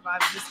aesthetic and her vibe,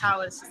 just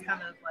how it's just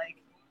kind of like,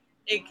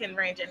 it can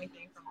range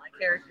anything from like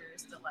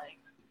characters to like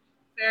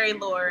fairy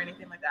lore or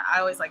anything like that. I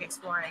always like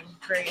exploring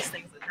various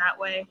things in that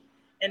way.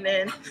 And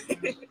then,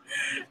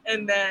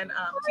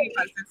 Cutie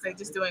Pie Sensei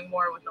just doing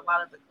more with a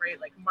lot of the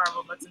great like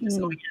Marvel looks and just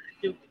going in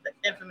and do the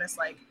infamous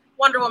like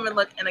Wonder Woman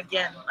look. And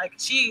again, like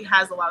she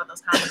has a lot of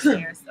those comics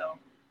there. So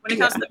when it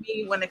comes to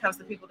me, when it comes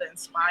to people to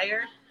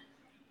inspire,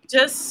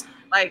 just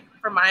like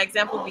for my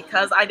example,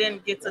 because I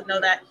didn't get to know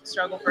that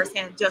struggle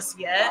firsthand just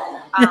yet,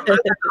 I had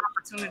the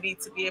opportunity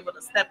to be able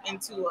to step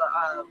into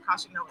a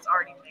costume that was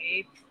already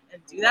made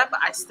and do that, but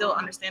I still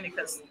understand it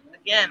because,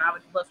 again, I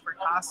would look for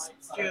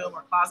costume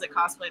or closet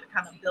cosplay to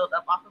kind of build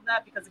up off of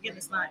that because, again,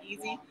 it's not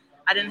easy.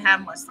 I didn't have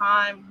much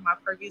time. My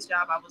previous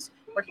job, I was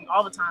working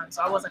all the time,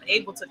 so I wasn't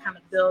able to kind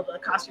of build a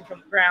costume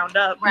from the ground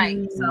up.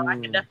 Right. So I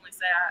can definitely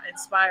say I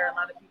inspire a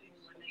lot of people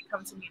when they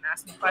come to me and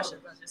ask me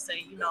questions. I just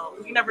say, you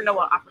never know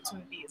what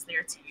opportunity is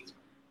there to you.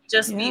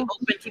 Just be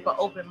open, keep an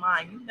open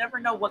mind. You never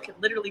know what could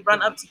literally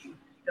run up to you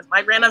because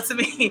Mike ran up to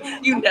me.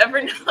 You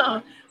never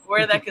know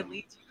where that could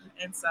lead you.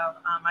 And so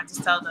I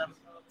just tell them,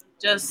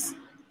 just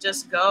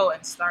go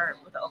and start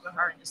with an open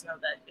heart and just know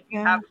that if you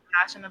have a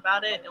passion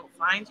about it, it will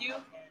find you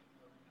and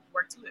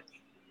work to it.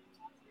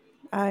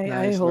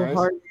 I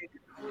wholeheartedly.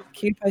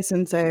 Cutie Pie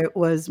Sensei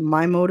was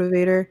my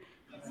motivator.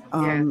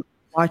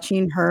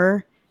 Watching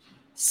her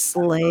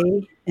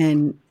slay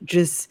and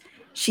just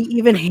she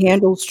even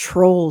handles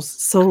trolls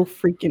so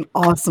freaking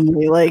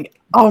awesomely. Like,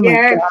 oh my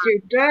god, she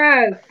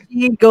does.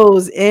 She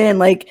goes in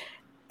like.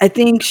 I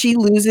think she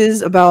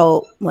loses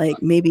about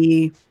like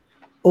maybe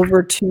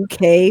over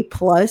 2K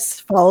plus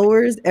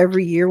followers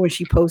every year when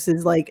she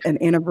posts like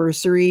an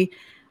anniversary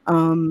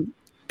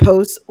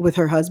post with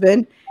her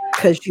husband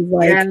because she's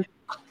like,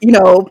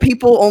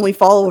 people only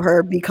follow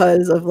her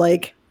because of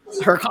like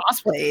her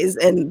cosplays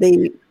and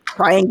they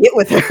try and get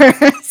with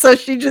her. So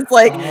she just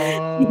like she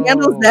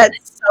handles that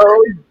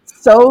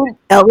so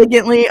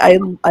elegantly. I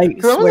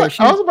swear.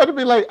 I was about to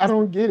be like, I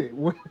don't get it.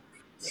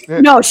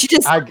 No, she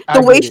just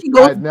the way she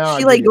goes.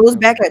 She like goes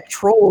back at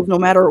trolls, no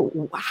matter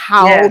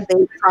how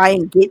they try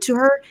and get to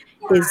her,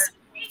 is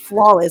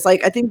flawless.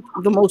 Like I think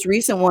the most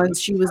recent ones,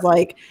 she was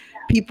like,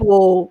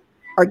 people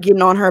are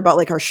getting on her about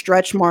like her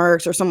stretch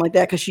marks or something like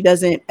that because she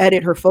doesn't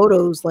edit her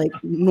photos like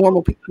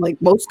normal people,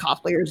 like most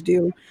cosplayers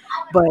do.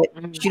 But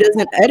she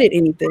doesn't edit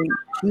anything.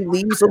 She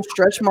leaves those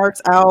stretch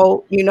marks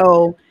out.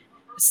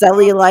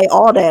 Cellulite,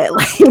 all that.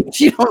 Like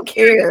she don't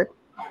care,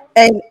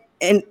 and.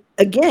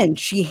 Again,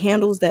 she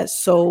handles that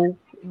so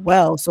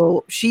well.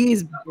 So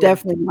she's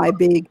definitely my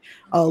big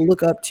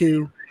look up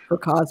to for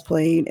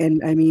cosplaying.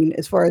 And I mean,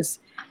 as far as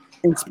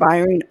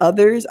inspiring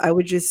others, I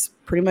would just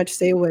pretty much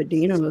say what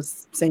Dina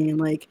was saying.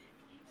 Like,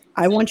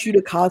 I want you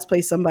to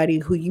cosplay somebody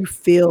who you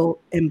feel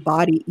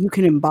you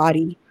can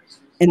embody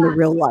in the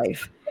real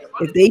life.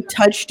 If they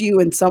touched you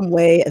in some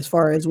way, as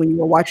far as when you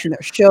were watching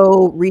their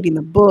show, reading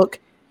the book,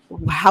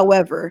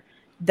 however,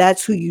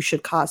 that's who you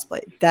should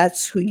cosplay.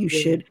 That's who you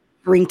should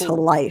bring to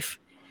life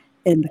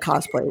in the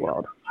cosplay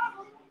world.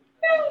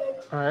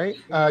 All right,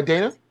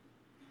 Dana.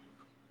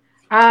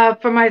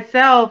 For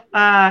myself,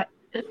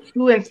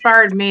 who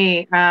inspired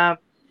me,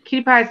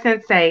 Cutie Pie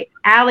Sensei,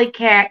 Alley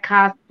Cat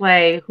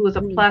cosplay, who is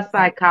a plus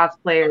size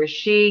cosplayer.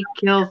 She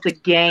kills the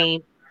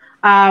game.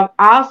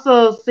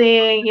 Also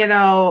seeing,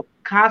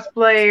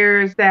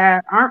 cosplayers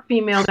that aren't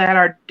female that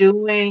are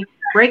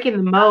breaking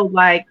the mold,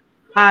 like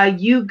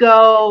you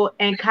go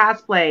and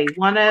cosplay.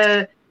 One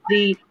of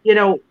the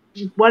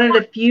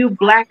few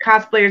black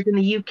cosplayers in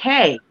the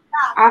UK.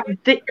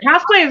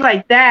 Cosplayers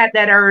like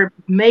that are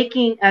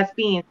making us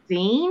being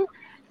seen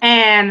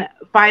and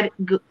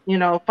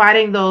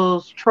fighting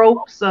those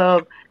tropes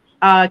of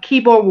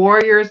keyboard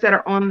warriors that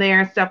are on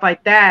there and stuff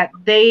like that.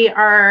 They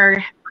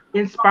are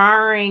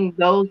inspiring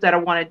those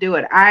that want to do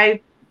it.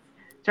 I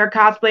started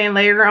cosplaying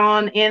later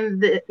on in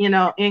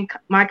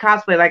my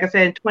cosplay, like I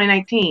said, in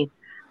 2019.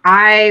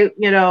 I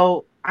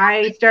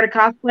started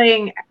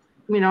cosplaying,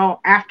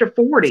 after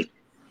 40.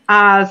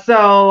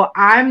 So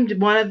I'm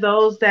one of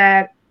those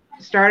that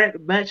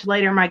started much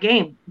later in my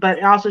game, but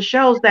it also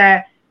shows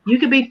that you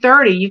could be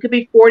 30, you could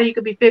be 40, you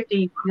could be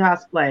 50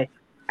 cosplay.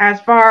 As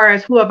far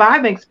as who have I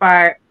been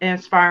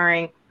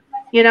inspiring,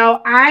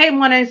 I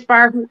want to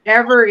inspire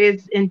whoever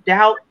is in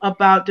doubt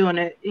about doing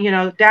it,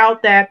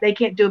 doubt that they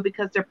can't do it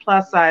because they're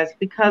plus size,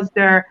 because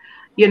they're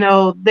a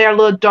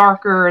little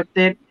darker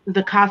than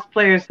the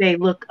cosplayers they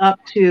look up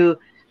to,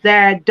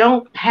 that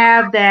don't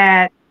have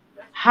that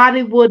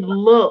Hollywood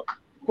look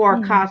for a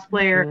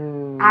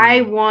cosplayer.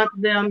 I want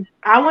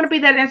to be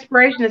that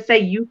inspiration to say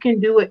you can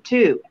do it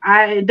too.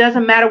 It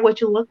doesn't matter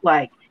what you look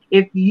like.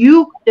 If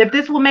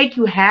this will make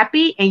you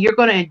happy and you're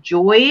going to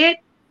enjoy it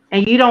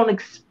and you don't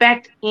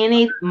expect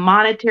any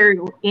monetary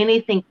or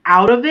anything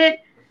out of it,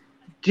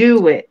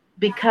 do it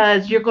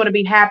because you're going to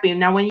be happy.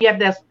 Now, when you have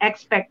those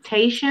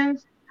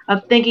expectations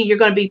of thinking you're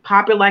going to be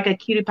popular like a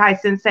Cutie Pie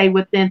Sensei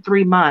within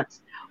 3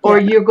 months, or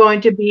you're going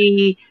to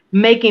be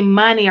making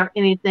money or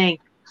anything,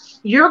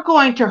 you're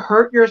going to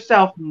hurt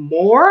yourself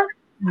more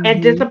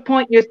and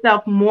disappoint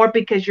yourself more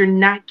because you're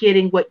not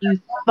getting what you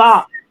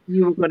thought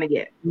you were going to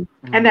get.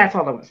 And that's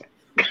all I want to say.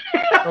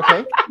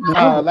 Okay.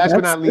 Last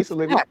but not least,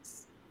 Olivia.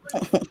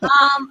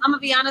 I'm going to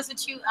be honest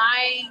with you.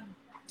 I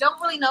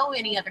don't really know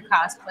any other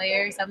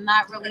cosplayers. I'm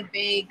not really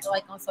big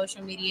on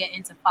social media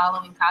into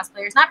following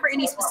cosplayers. Not for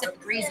any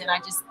specific reason. I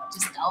just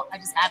don't. I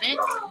just haven't.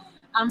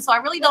 So I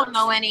really don't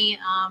know any.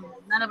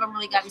 None of them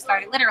really got me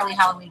started. Literally,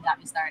 Halloween got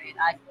me started.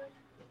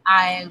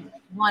 I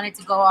wanted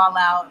to go all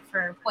out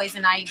for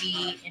Poison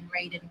Ivy and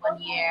Raiden one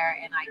year,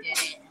 and I did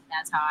it, and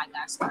that's how I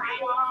got started.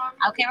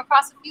 I came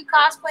across a few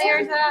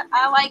cosplayers that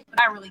I like,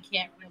 but I really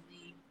can't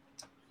really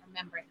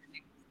remember it. I'm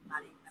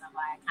not even gonna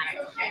lie, I kind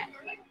of forget.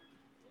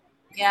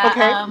 Yeah,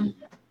 okay.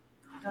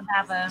 Don't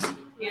have a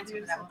answer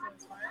to that one.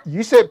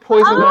 You said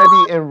Poison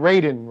Ivy and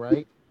Raiden,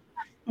 right?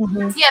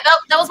 Yeah,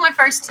 that was my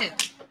first two.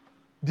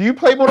 Do you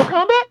play Mortal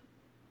Kombat?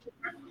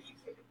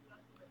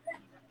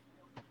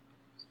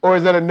 Or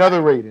is that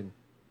another Raiden?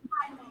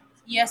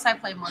 Yes, I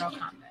play Mortal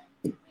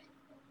Kombat.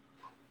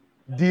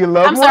 Do you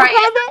love Mortal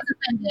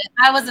Kombat?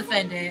 I was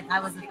offended.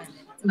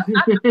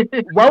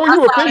 Why were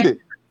you offended?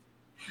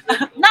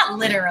 Not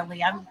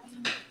literally.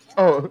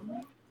 But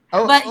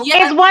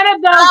it's one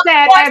of those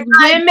that as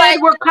women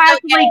we're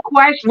constantly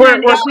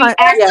questioning if we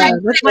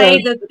actually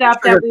play the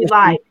stuff that we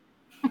like.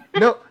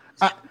 No,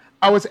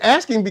 I was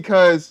asking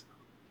because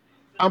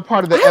I'm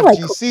part of the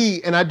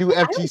FGC and I do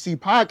FGC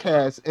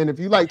podcasts. And if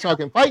you like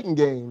talking fighting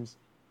games,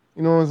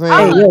 you know what I'm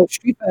saying? Hey, yo,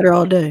 Street Fighter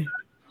all day.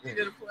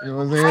 You know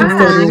what I'm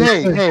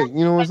saying? Hey,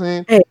 you know what I'm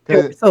saying? Hey,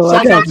 shouts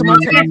out to my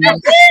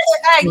Tekken.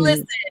 Hey,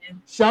 listen.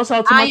 Shouts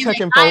out to my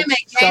Tekken folks.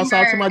 Shouts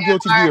out to my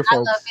Guilty Gear folks. I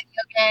love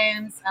video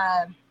games.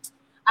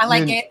 I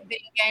like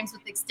video games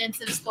with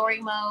extensive story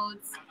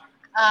modes.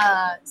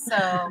 So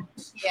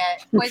yeah,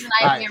 Poison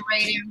Ivy and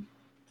Raiden.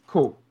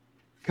 Cool.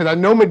 Because I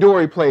know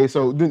Midori plays,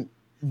 so then.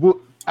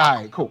 All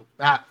right, cool.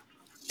 Gotcha.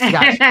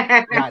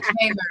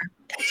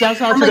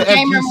 Shouts out to the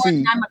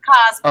FGC. I'm a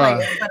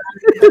cosplayer, but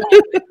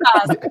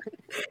I'm a cosplayer.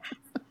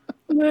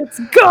 Let's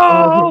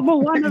go,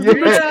 Moana's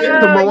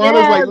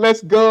Moana's like,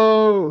 let's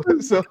go.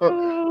 So,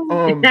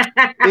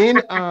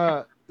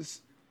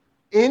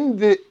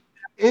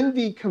 in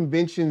the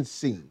convention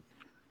scene,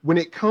 when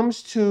it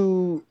comes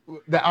to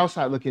the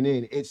outside looking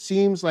in, it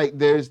seems like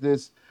there's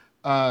this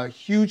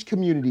huge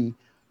community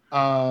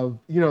of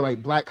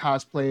like Black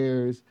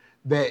cosplayers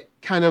that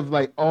kind of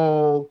like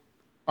all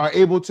are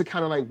able to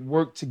kind of like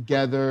work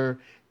together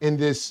in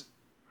this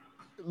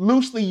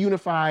loosely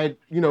unified,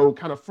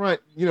 kind of front,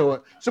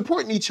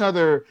 supporting each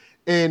other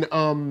and,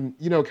 kind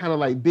of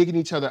like bigging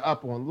each other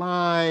up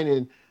online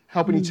and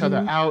helping each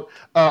other out.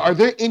 Are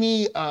there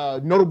any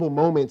notable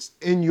moments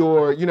in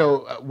your,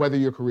 whether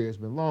your career has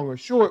been long or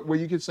short, where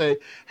you could say,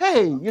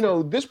 hey,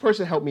 this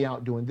person helped me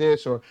out doing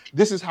this, or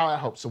this is how I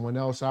helped someone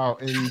else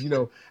out,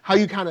 and, how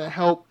you kind of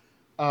help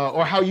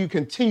or how you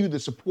continue the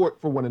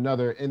support for one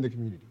another in the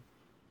community?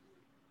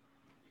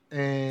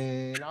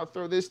 And I'll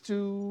throw this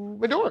to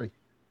Midori.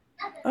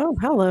 Oh,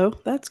 hello.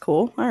 That's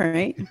cool. All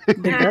right.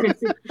 Big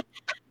ups.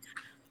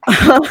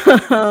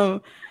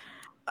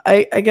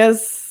 I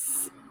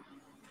guess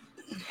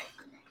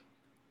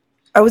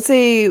I would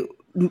say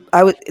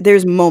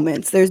there's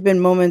moments. There's been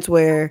moments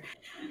where,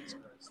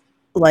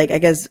 like, I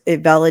guess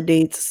it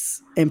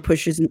validates and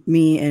pushes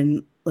me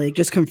and like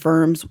just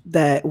confirms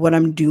that what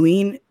I'm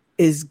doing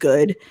is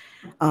good.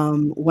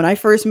 When I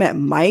first met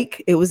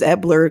Mike, it was at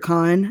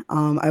BlurCon.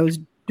 I was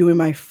doing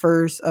my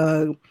first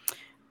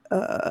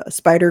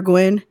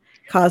Spider-Gwen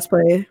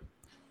cosplay.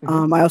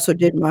 I also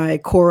did my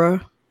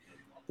Korra,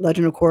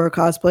 Legend of Korra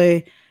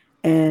cosplay.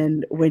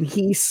 And when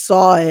he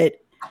saw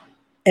it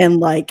and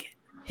like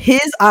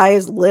his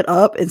eyes lit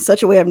up in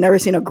such a way I've never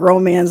seen a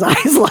grown man's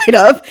eyes light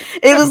up.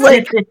 It was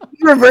like he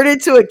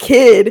reverted to a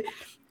kid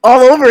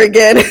all over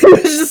again. It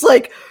was just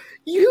like,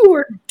 you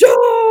were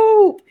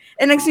dope.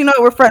 And next thing you know,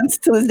 we're friends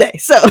to this day.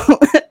 So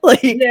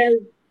like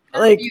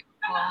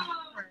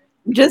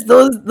just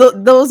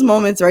those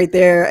moments right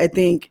there, I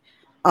think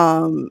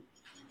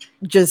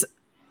just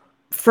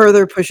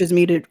further pushes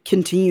me to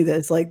continue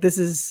this. Like, this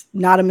is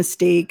not a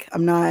mistake.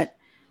 I'm not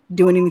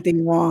doing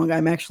anything wrong.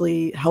 I'm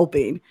actually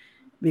helping,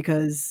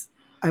 because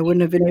I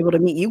wouldn't have been able to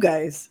meet you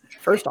guys,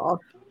 first off,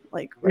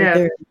 like right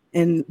there.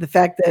 And the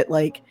fact that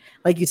like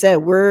you said,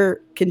 we're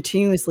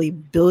continuously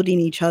building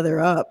each other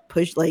up,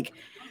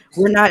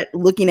 we're not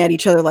looking at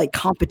each other like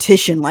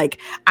competition. Like,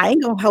 I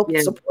ain't gonna help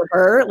support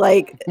her.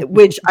 Like,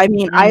 which I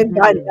mean, I've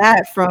gotten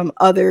that from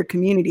other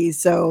communities.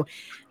 So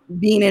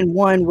being in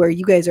one where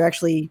you guys are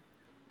actually,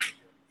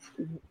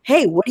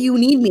 hey, what do you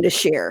need me to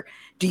share?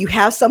 Do you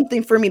have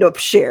something for me to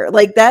share?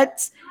 Like,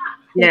 it's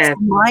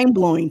mind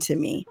blowing to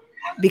me,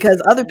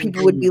 because other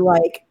people would be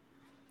like,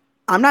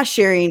 I'm not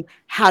sharing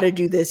how to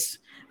do this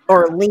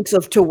or links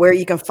to where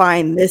you can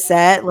find this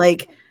at.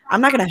 Like,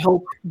 I'm not going to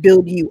help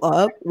build you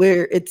up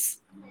where it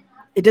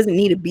doesn't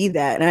need to be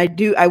that.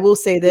 And I will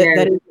say that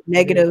that is a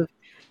negative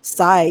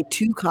side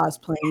to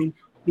cosplaying,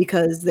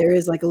 because there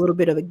is like a little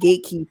bit of a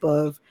gatekeep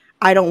of,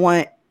 I don't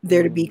want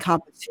there to be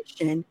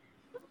competition,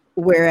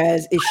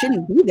 whereas it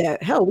shouldn't be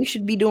that. Hell, we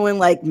should be doing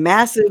like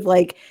massive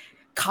like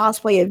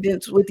cosplay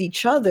events with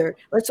each other.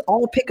 Let's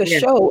all pick a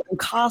show and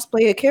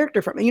cosplay a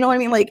character from it. You know what I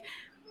mean? Like,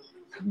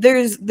 there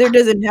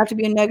doesn't have to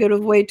be a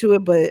negative way to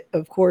it, but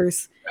of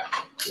course,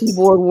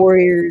 keyboard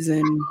warriors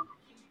and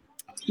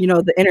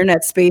the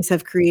internet space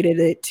have created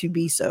it to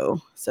be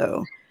so.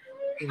 So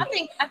I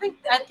think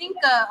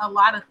a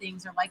lot of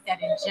things are like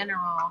that in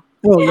general.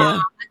 Oh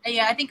yeah.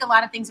 I think a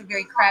lot of things are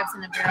very crabs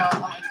in the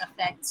barrel like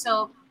effect.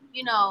 So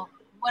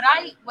what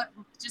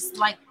just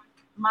like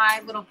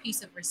my little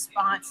piece of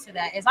response to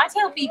that is, I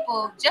tell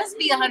people, just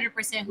be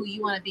 100% who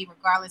you want to be,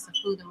 regardless of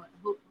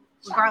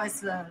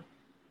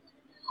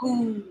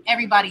who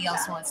everybody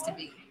else wants to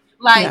be.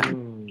 Like,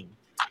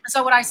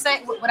 so what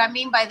I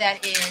mean by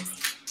that is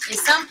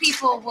some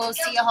people will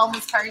see a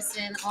homeless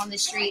person on the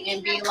street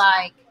and be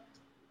like,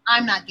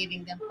 I'm not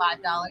giving them $5.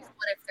 What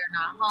if they're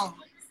not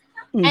homeless?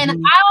 And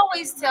I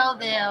always tell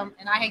them,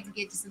 and I hate to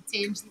get to some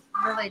tinge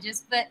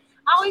religious, but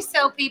I always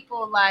tell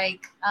people,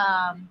 like,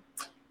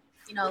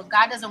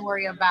 God doesn't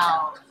worry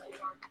about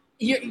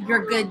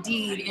your good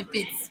deed if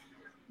it's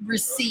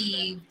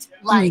received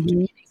like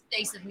in a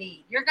space of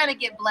need. You're gonna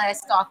get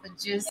blessed off of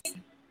just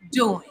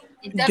doing.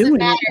 It doesn't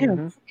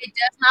matter. It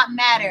does not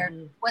matter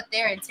what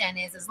their intent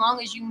is, as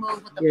long as you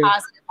move with a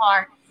positive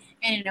heart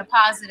and in a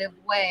positive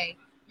way.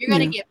 You're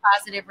gonna get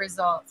positive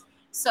results.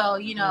 So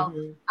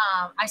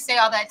I say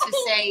all that to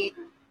say,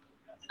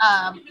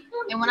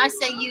 and when I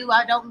say you,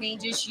 I don't mean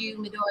just you,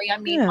 Midori. I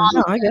mean all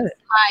of us.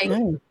 Like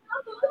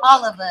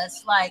all of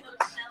us, like,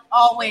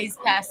 always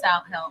pass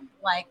out help.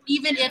 Like,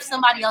 even if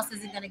somebody else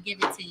isn't gonna give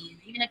it to you,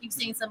 even if you've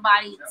seen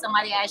somebody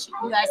ask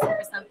you ask them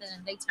for something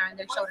and they turn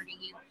their shoulder to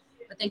you,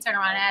 but they turn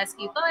around and ask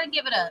you, go ahead and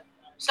give it up.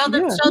 Show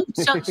them a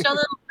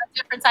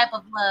different type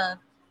of love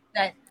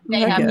that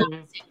they have not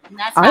seen. And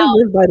that's how I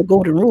live by the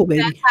golden rule,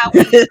 baby. That's how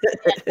we do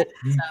it.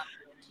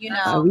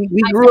 So, we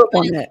grew up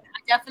on that. I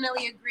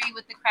definitely agree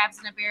with the crabs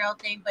in a barrel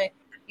thing, but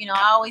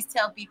I always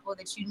tell people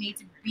that you need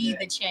to be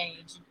the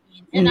change.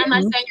 And I'm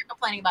not saying you're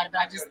complaining about it,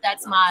 but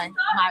that's my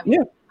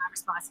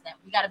response to that.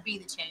 We got to be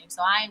the change.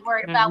 So I ain't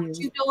worried about what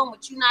you doing,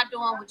 what you not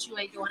doing, what you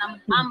ain't doing. I'm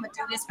gonna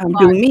do this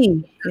regardless. I'm doing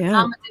me. Yeah.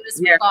 I'm gonna do this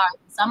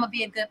regardless. So I'm gonna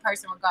be a good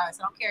person regardless.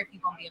 I don't care if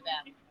you're gonna be a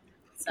bad one.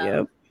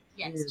 So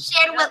yes,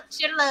 share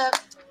the love.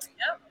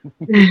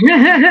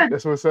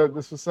 That's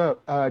what's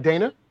up.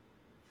 Dana?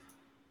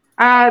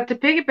 To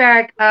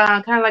piggyback,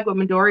 kind of like what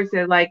Midori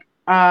said, like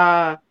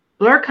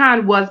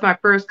BlurCon was my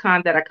first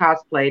con that I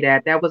cosplayed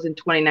at. That was in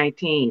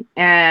 2019.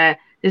 And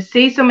to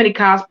see so many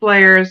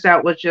cosplayers,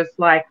 that was just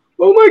like,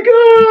 oh my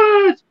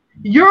God,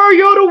 you're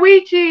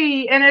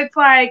Yoruichi, and it's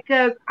like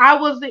because I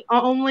was the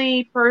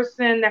only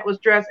person that was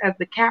dressed as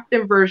the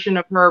captain version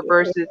of her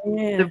versus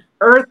Yeah. the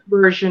Earth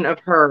version of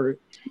her,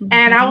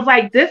 and I was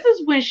like, this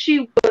is when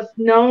she was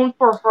known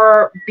for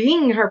her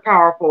being her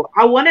powerful.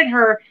 I wanted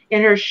her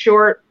in her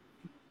short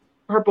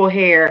purple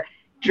hair,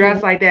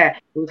 dressed like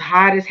that. It was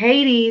hot as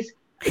Hades,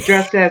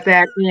 dressed as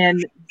that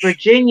in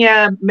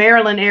Virginia,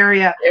 Maryland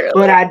area,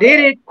 but I did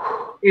it.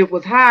 It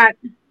was hot.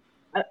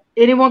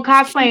 Anyone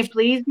cosplaying,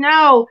 please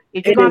know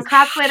if you're It going is to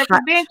cosplay at a hot.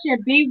 convention,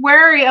 be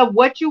wary of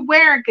what you're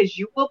wearing because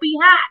you will be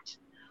hot.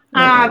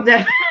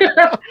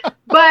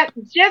 But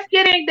just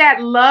getting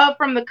that love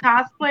from the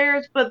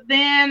cosplayers. But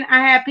then I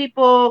had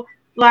people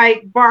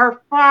like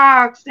Bar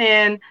Fox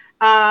and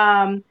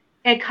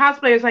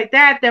cosplayers like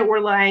that were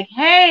like,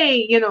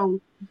 hey,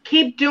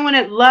 keep doing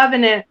it,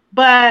 loving it.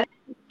 But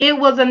it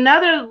was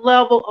another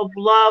level of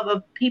love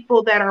of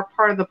people that are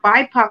part of the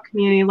BIPOC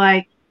community,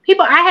 like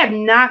people I have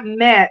not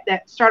met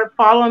that started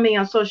following me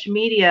on social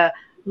media,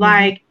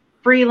 like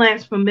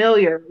Freelance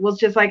Familiar was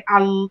just like,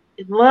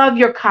 love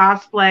your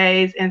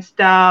cosplays and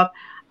stuff,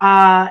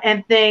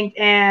 and things,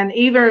 and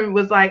even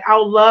was like, I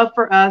would love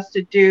for us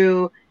to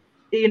do,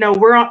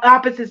 we're on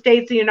opposite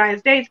states in the United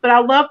States, but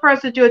I'd love for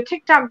us to do a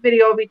TikTok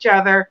video of each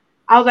other.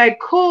 I was like,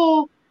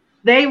 cool.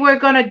 They were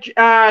going to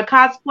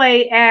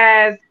cosplay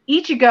as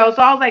Ichigo.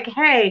 So I was like,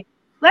 hey,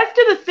 let's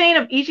do the scene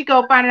of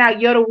Ichigo finding out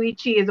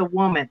Yoruichi is a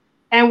woman.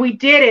 And we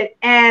did it.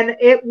 And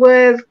it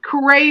was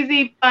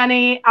crazy,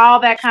 funny, all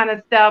that kind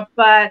of stuff.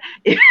 But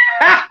Hey,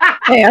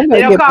 I'm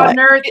they gonna don't get call back.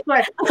 nerds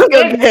sweat. I'm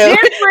gonna It's get-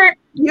 different.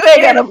 You ain't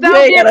It's gotta,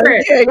 so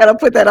you ain't gotta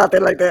put that out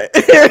there like that.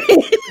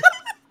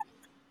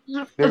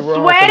 They were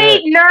all for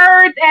Sweaty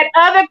nerds at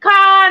other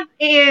cons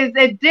is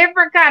a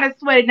different kind of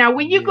sweaty. Now,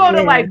 when you go to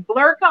Yeah. like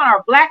BlurCon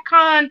or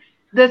BlackCon,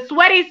 the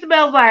sweaty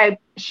smells like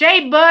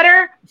shea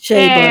butter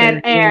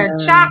and yeah.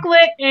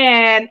 chocolate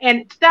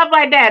and stuff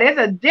like that. It's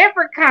a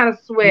different kind of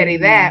sweaty.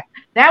 Mhm.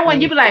 That one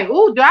you be like,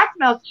 ooh, do I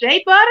smell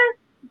shea butter?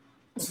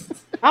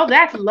 Oh,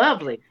 that's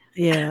lovely.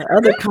 Yeah,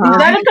 other These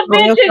cons. other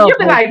conventions, you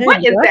be like, what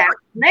is did I- that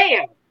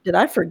smell? Did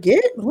I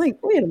forget? I'm like,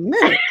 wait a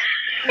minute.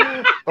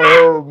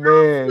 Oh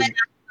man.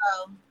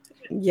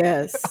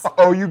 Yes.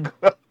 Oh, you.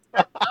 Yes.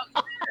 I'm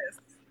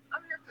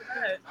here for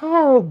that.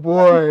 Oh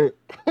boy.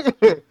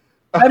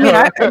 I mean,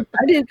 I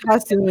did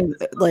costuming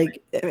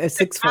like at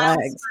Six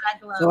Flags,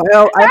 so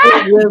Flag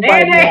I did live by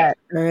Maybe. that.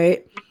 All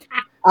right.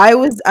 I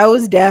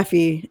was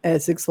Daffy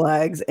at Six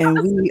Flags,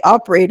 and we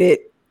operated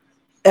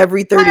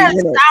every 30 What a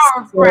minutes.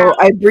 So sauerkraut.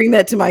 I bring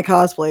that to my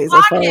cosplays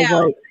as far as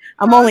Lock like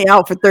I'm only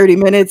out for 30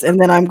 minutes, and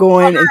then I'm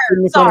going and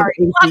sitting in front of Sorry,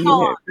 the AC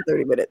lock unit on. for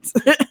 30 minutes.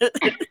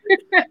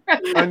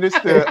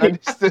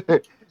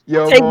 Understood.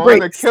 Yo, Take Moana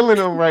breaks. killing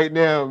them right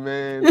now,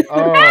 man.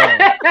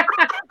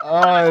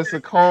 Oh, it's a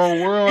cold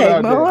world Hey,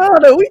 out there.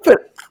 Moana, we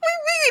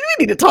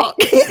need to talk.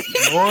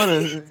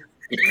 Moana,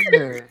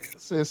 yeah.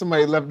 Said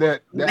somebody left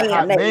that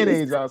hot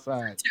mayonnaise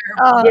outside,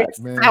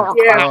 man.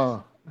 Yeah.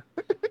 Oh.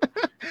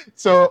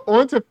 So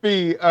on to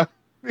Fee.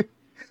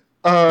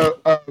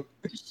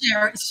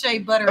 Shea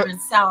butter and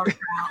sauerkraut.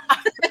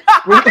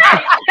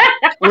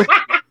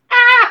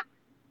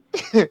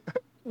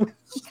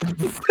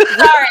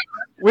 Sorry,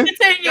 with,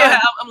 continue.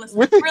 I'm listening.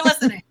 with- We're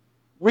listening.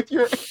 with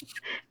your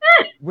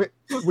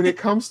when it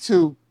comes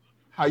to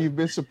how you've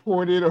been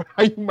supported or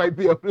how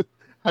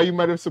you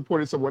might have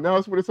supported someone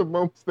else, what are some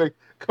moments that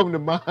come to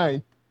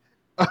mind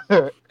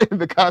in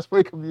the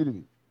cosplay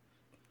community?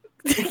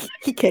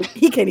 he can't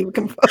even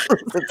compose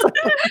it.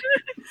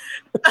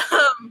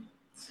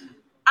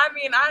 I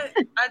mean, I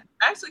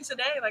actually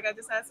today, like, I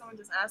just had someone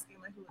just asking,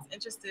 like, who was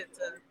interested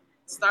to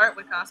start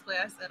with cosplay.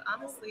 I said,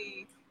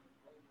 honestly,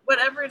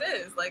 whatever it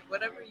is, like,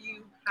 whatever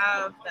you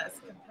have that's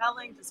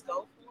compelling, just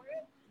go for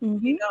it.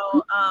 You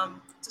know,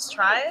 just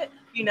try it.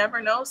 You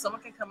never know.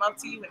 Someone can come up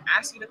to you and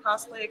ask you to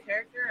cosplay a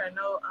character. I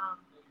know a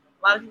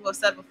lot of people have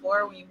said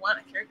before, when you want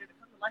a character to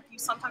come to life, you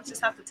sometimes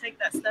just have to take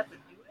that step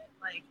and do it.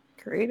 Like,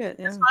 Create it.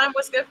 Yeah. just find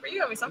what's good for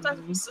you. I mean, sometimes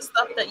it's just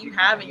stuff that you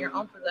have in your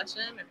own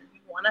possession, and if you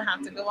want to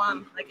have to go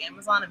on like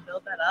Amazon and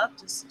build that up,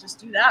 just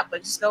do that.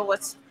 But just go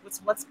what's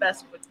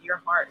best with your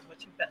heart,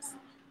 what you best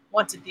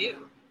want to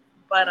do.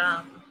 But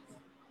I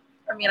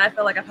mean, I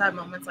feel like I've had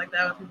moments like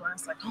that with people where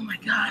it's like, oh my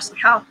gosh, like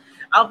how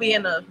I'll be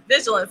in a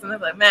vigilance, and they're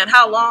like, man,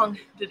 how long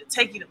did it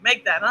take you to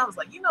make that? And I was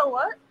like, you know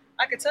what?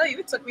 I could tell you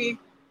it took me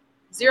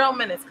 0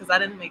 minutes because I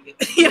didn't make it.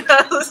 You know,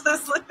 it was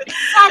just like,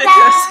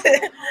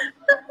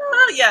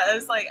 yeah,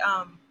 it's like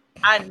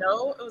I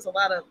know it was a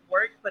lot of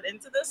work put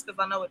into this because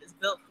I know it is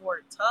built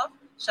for tough.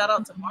 Shout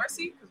out to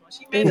Marcy because when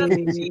she made that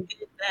thing, she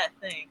did that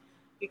thing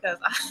because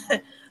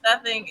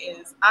that thing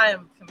is, I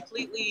am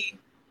completely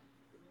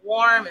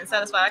warm and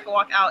satisfied. I can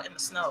walk out in the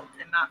snow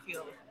and not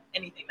feel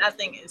anything. That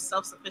thing is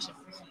self-sufficient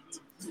for heat.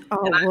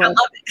 Oh, And I well,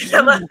 love it. I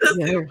love this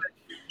yeah. thing.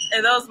 But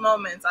in those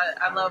moments,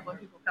 I love when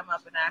people come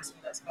up and ask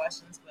me those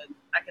questions, but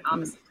I can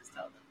honestly just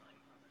tell them, like,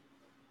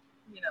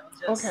 you know,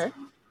 just Okay.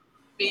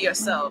 be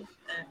yourself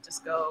and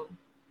just go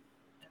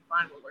and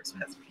find what works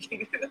best for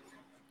you.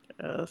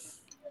 Yes.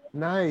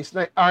 Nice.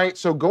 All right.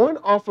 So going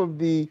off of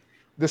the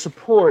the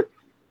support,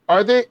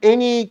 are there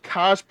any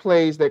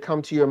cosplays that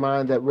come to your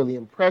mind that really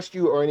impressed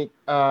you, or any,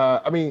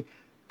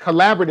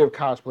 collaborative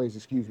cosplays,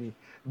 excuse me,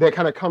 that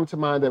kind of come to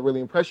mind that really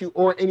impress you,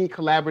 or any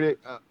collaborative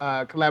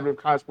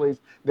cosplays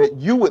that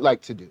you would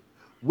like to do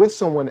with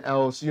someone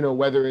else,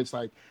 whether it's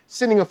like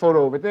sending a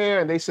photo over there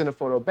and they send a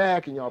photo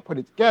back and y'all put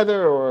it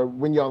together, or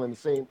when y'all in the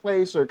same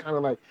place, or kind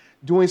of like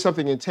doing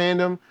something in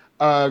tandem.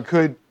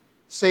 Could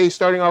say,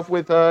 starting off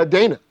with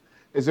Dana,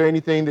 is there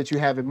anything that you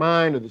have in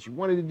mind or that you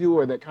wanted to do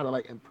or that kind of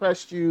like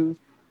impressed you?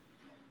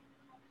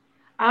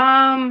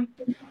 Oh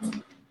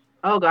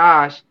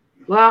gosh.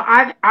 Well,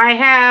 I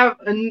have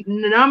a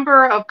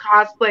number of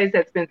cosplays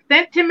that's been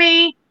sent to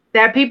me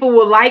that people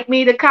would like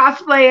me to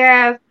cosplay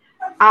as.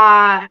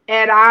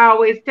 And I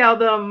always tell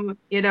them,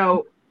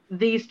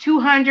 these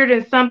 200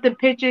 and something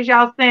pictures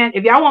y'all sent,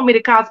 if y'all want me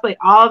to cosplay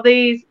all of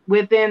these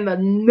within the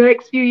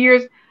next few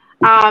years,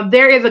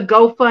 there is a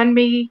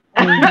GoFundMe.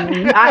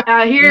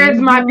 Here's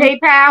my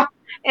PayPal,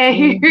 and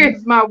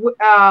here's my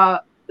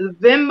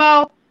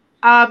Venmo.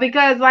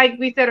 Because like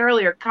we said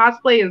earlier,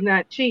 cosplay is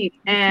not cheap.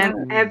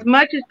 And as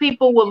much as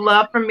people would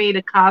love for me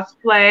to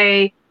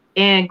cosplay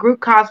in group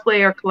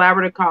cosplay or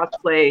collaborative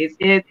cosplays,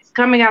 it's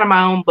coming out of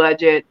my own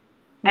budget.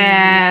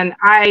 And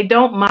I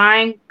don't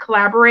mind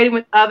collaborating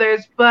with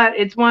others, but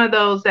it's one of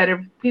those that if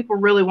people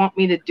really want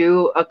me to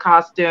do a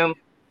costume,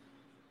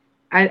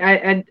 my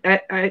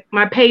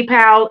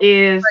PayPal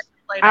is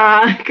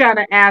kind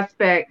of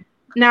aspect.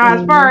 Now,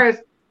 as far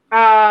as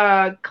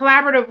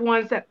collaborative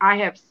ones that I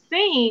have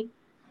seen,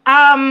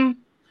 I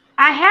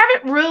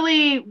haven't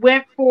really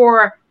went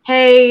for,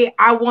 hey,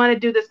 I want to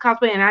do this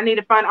cosplay and I need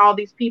to find all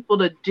these people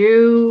to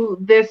do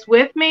this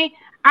with me.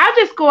 I'll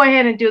just go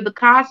ahead and do the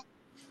costume.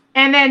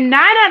 And then 9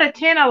 out of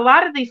 10, a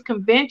lot of these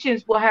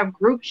conventions will have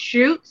group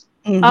shoots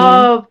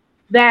of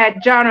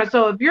that genre.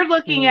 So if you're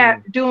looking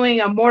at doing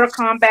a Mortal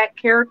Kombat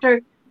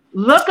character,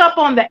 look up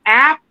on the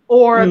app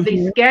or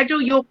the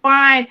schedule. You'll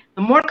find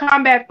the Mortal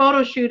Kombat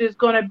photo shoot is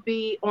going to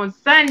be on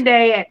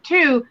Sunday at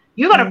 2.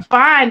 You're going to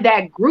find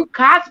that group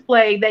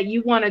cosplay that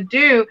you want to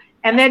do.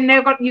 And then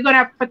you're going to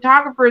have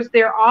photographers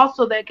there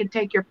also that can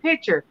take your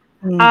picture.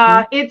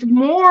 It's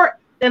more...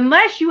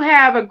 Unless you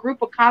have a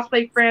group of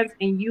cosplay friends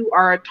and you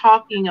are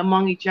talking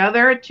among each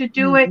other to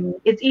do it,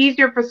 it's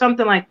easier for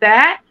something like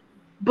that.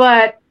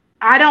 But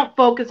I don't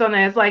focus on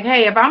that. It's like,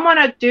 hey, if I'm going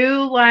to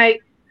do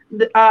like,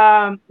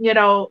 I'm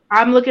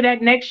looking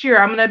at next year,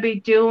 I'm going to be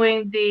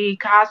doing the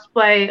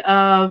cosplay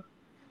of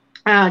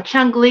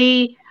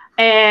Chun-Li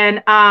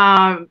and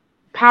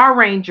Power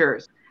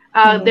Rangers.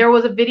 There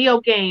was a video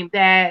game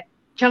that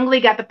Chun-Li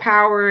got the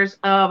powers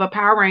of a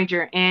Power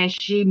Ranger and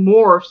she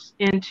morphs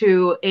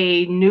into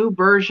a new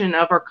version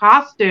of her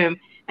costume.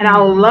 And I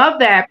love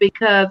that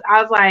because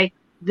I was like,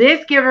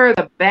 this gives her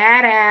the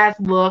badass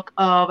look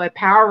of a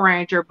Power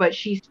Ranger, but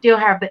she still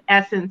have the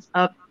essence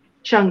of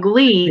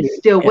Chun-Li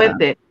still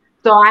with it.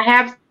 So I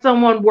have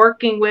someone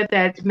working with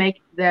that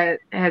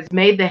has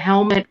made the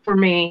helmet for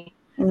me.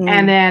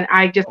 And then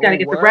I just got to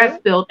get the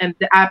rest built, and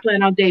I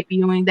plan on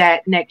debuting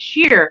that next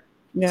year.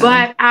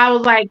 But I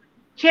was like,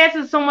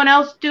 chances of someone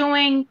else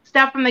doing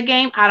stuff from the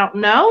game, I don't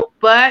know,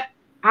 but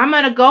I'm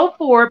going to go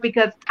for it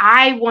because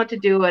I want to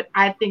do it.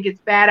 I think it's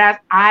badass.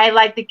 I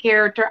like the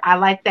character. I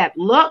like that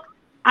look.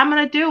 I'm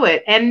going to do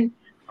it. And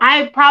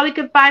I probably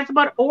could find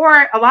somebody,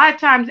 or a lot of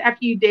times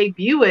after you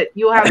debut it,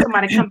 you'll have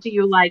somebody come to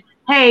you like,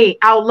 hey,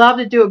 I would love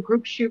to do a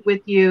group shoot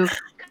with you.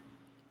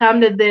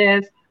 Come to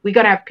this. We're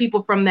going to have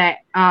people from that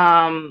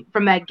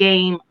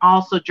game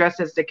also dressed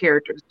as the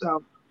characters.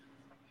 So.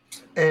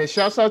 And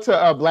shouts out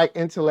to Black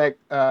Intellect.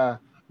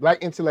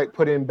 Black Intellect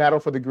put in Battle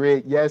for the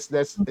Grid. Yes,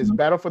 it's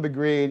Battle for the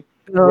Grid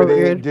where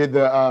they did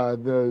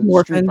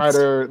the Street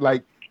Fighter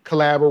like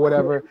collab or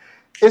whatever.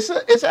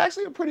 It's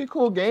actually a pretty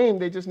cool game.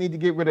 They just need to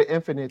get rid of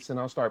Infinites and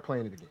I'll start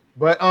playing it again.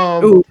 But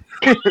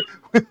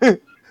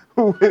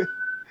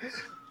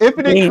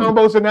Infinite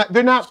combos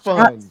they're not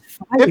fun.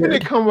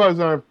 Infinite combos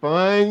aren't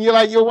fun.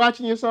 You're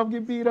watching yourself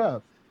get beat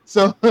up.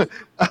 So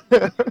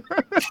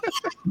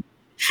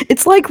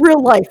it's like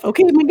real life,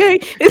 okay, McGay?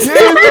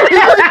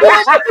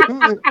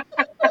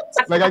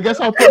 Like, I guess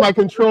I'll put my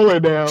controller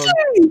down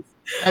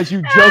as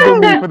you juggle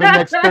me for the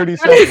next 30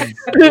 seconds.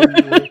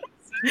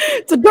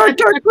 It's a dark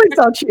place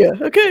out here,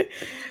 okay?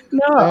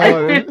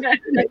 No,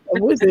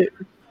 what was it?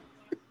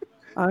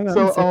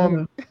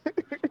 So,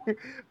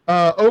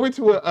 over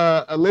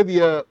to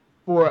Olivia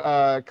for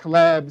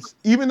collabs.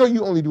 Even though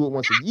you only do it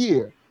once a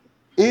year,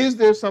 is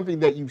there something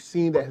that you've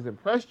seen that has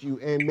impressed you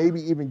and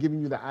maybe even given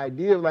you the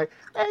idea of like,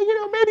 hey,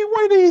 maybe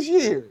one of these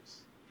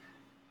years,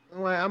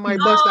 I might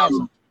bust out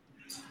something?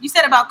 You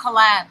said about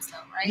collabs, though,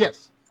 right?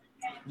 Yes.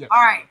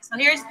 All right. So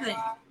here's the thing.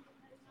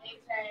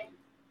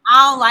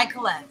 I don't like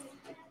collabs.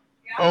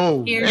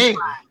 Oh, here's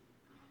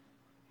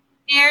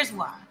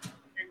why.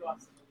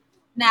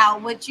 Now,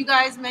 what you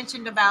guys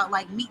mentioned about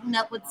like meeting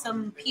up with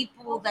some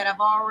people that have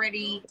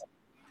already,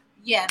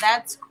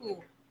 that's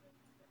cool.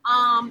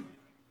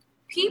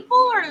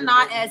 People are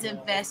not as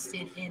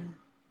invested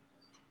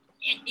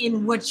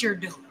in what you're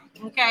doing.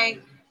 Okay.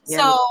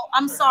 So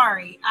I'm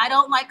sorry. I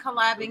don't like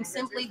collabing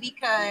simply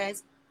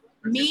because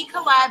me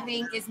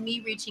collabing is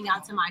me reaching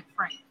out to my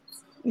friends.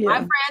 My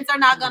friends are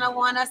not going to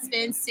want to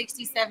spend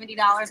 $60,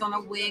 $70 on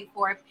a wig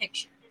for a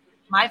picture.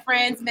 My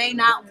friends may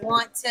not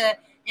want to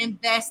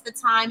invest the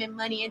time and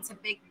money into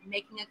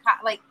making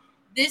like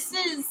this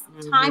is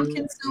time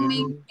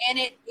consuming and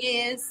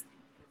it's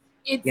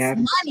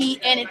money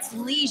and it's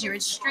leisure.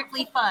 It's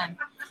strictly fun.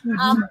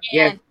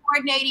 And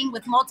coordinating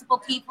with multiple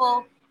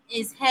people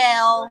is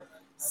hell.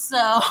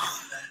 So,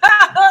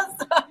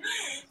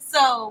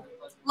 so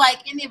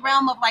like in the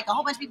realm of like a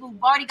whole bunch of people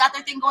who've already got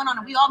their thing going on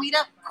and we all meet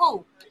up,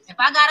 cool. If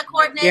I got to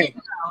coordinate it,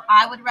 no,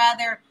 I would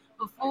rather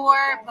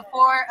before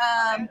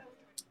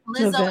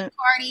Lizzo and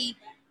Cardi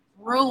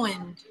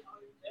ruined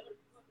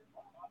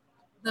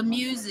the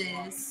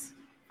muses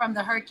from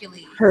the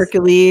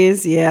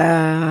Hercules.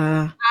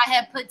 Yeah. I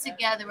had put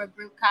together a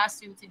group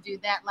costume to do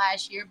that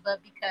last year,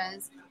 but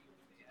because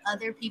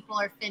other people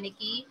are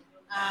finicky,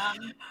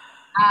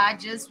 I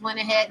just went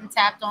ahead and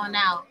tapped on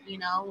out. You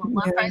know,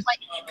 one person, like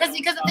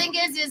because the thing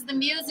is the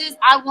muses.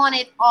 I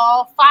wanted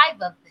all 5 of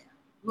them.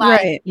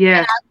 Like, right.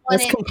 Yeah.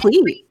 That's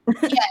complete.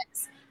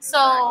 Yes.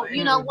 So,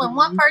 you know, when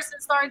one person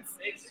starts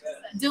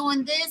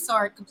doing this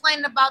or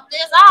complaining about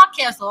this, I'll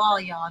cancel all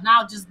y'all and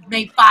I'll just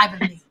make 5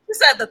 of me. You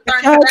said the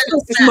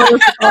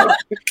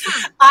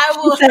I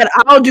will. He said,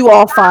 I'll do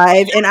all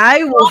 5 and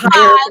I will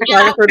hire a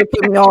photographer to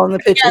put me all in the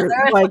picture.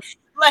 Like,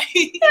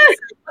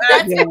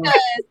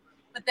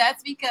 but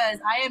that's because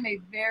I am a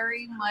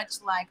very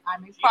much like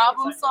I'm a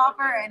problem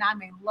solver and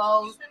I'm a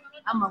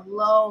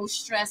low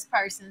stress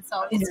person.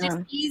 So it's just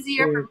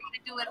easier for me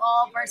to do it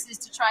all versus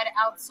to try to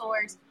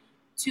outsource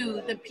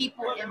to the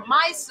people in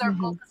my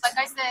circle. Because like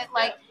I said,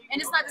 like,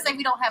 and it's not to say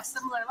we don't have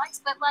similar likes,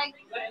 but like,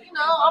 you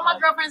know, all my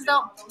girlfriends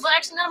don't, well,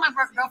 actually none of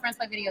my girlfriends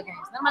play video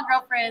games. None of my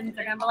girlfriends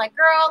are going to be like,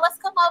 girl, let's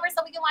come over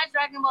so we can watch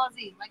Dragon Ball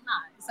Z. Like,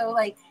 nah. So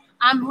like,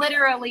 I'm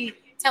literally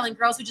telling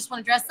girls who just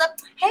want to dress up,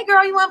 hey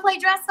girl, you want to play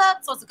dress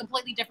up? So it's a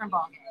completely different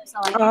ball game. So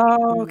like,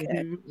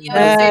 okay. You know,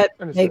 That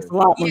makes a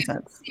lot more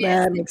sense.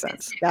 That makes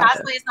sense. Gotcha.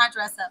 Cosplay is not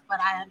dress up, but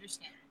I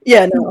understand.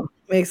 Yeah, no,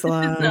 makes a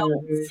lot. So, you know,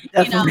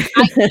 I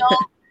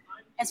don't,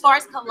 as far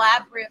as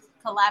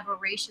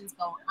collaborations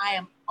go, I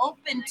am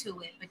open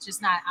to it, but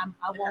just not.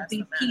 I won't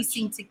be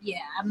piecing to. Yeah,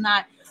 I'm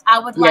not. I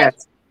would like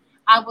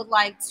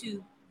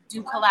to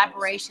do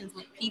collaborations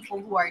with people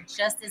who are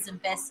just as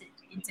invested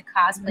into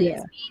cosplay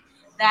as me.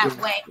 That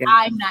way,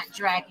 I'm not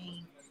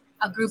dragging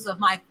a group of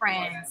my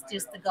friends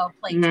just to go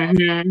play dress.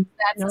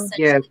 That's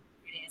essentially what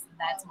it is, and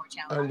that's more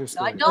challenging.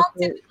 So I don't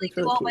typically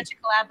do a whole bunch of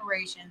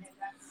collaborations.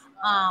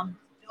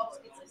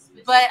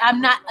 But I'm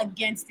not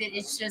against it.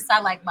 It's just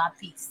I like my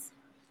piece.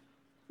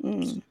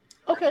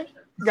 Okay,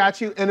 got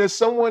you. And as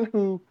someone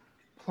who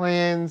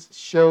plans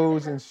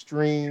shows and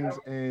streams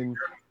and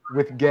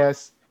with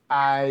guests,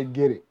 I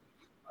get it.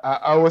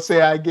 I will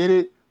say I get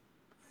it.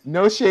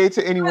 No shade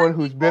to anyone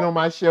who's been on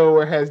my show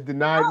or has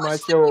denied my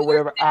show or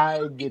whatever.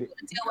 I get it.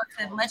 Deal with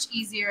it, much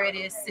easier it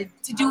is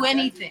to do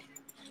anything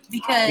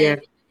because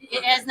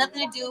it has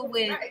nothing to do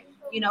with,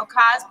 you know,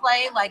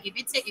 cosplay. Like if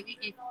it's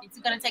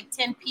going to take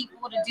 10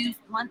 people to do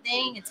one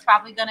thing, it's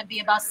probably going to be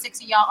about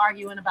 6 of y'all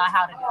arguing about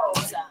how to do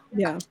it. So,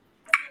 yeah.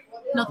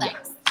 No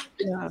thanks.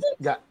 Yeah.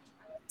 Got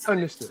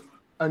understood.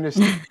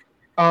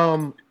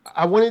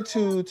 I wanted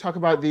to talk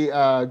about the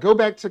go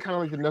back to kind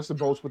of like the nuts and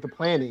bolts with the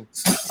planning.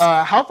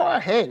 How far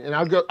ahead? And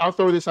I'll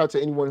throw this out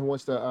to anyone who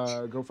wants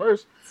to go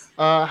first.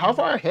 How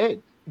far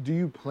ahead do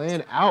you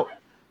plan out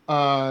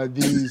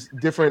these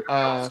different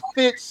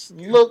fits,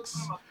 looks?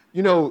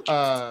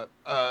 I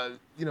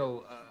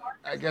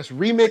guess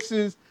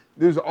remixes.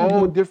 There's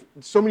all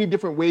so many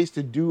different ways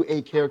to do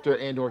a character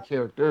and or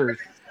characters.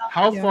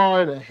 How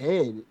far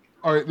ahead?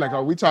 Or like,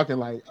 are we talking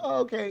like,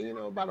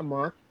 about a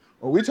month?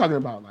 Or are we talking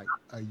about like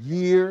a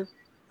year,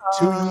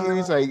 2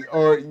 years? Like,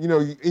 or,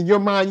 in your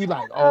mind, you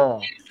like,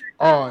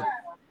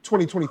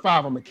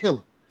 2025, I'm a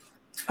killer.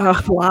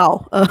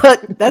 Wow.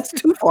 That's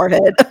too far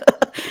ahead.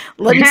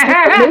 Let me see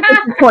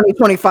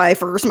 2025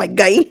 first, my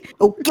guy.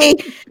 Okay.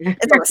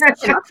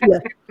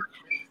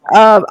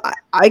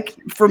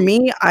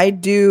 I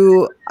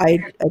do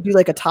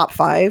like a top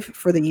 5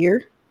 for the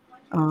year.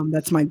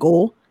 That's my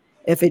goal.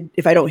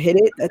 If I don't hit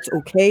it, that's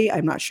okay.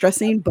 I'm not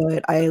stressing,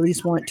 but I at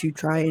least want to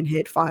try and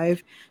hit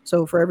 5.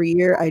 So for every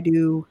year, I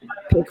do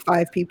pick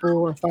 5 people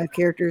or 5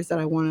 characters that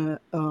I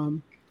want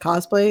to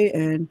cosplay,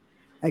 and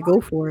I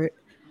go for it.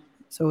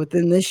 So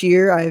within this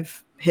year,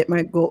 I've hit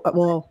my goal.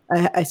 Well,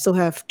 I still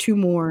have 2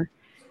 more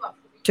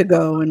to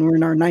go, and we're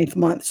in our 9th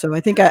month. So I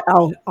think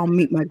I'll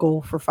meet my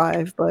goal for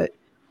 5. But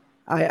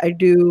I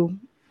do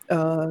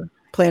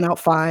plan out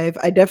 5.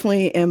 I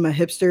definitely am a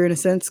hipster in a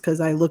sense because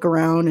I look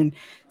around and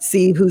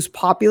see who's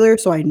popular,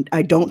 so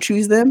I don't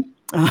choose them.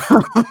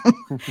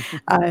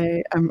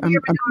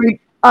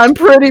 I'm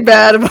pretty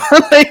bad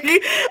about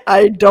like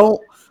I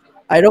don't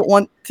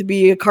want to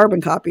be a carbon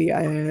copy.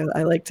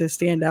 I like to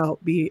stand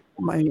out, be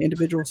my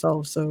individual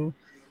self. So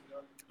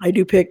I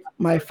do pick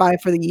my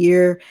 5 for the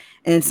year.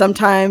 And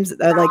sometimes,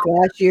 like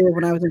last year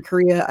when I was in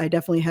Korea, I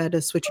definitely had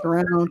to switch it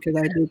around because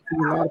I did see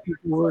a lot of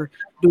people were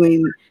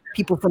doing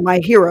people from My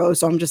Hero.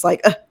 So I'm just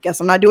like, guess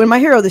I'm not doing My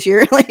Hero this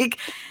year. Like,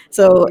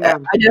 so Yeah.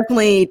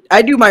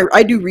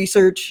 I do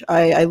research.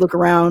 I look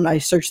around, I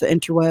search the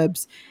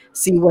interwebs,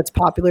 see what's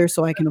popular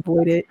so I can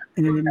avoid it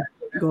and then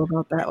go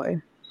about that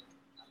way.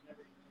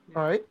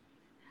 All right.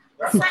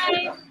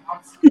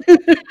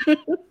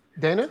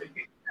 Dana?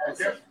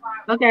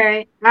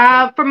 Okay.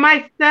 For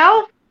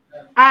myself,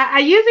 I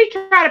usually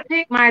try to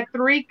pick my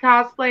 3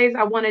 cosplays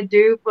I want to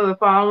do for the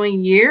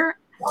following year.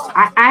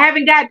 I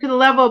haven't got to the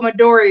level of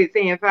Midori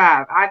saying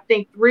 5. I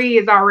think 3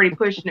 is already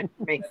pushing it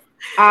for me.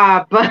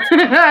 But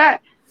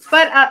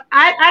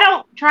I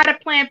don't try to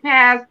plan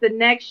past the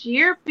next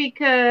year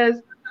because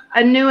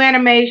a new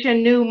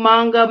animation, new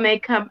manga may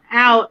come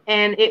out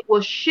and it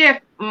will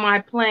shift my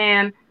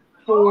plan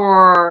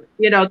for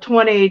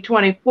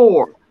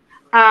 2024.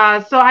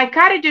 So I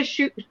kind of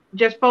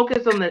just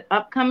focus on the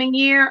upcoming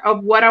year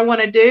of what I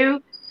want to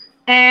do.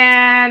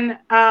 And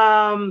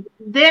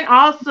then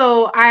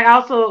I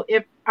also,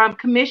 if I'm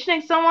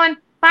commissioning someone,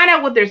 find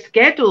out what their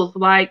schedule's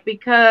like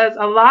because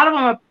a lot of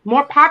them are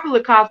more popular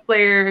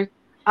cosplayers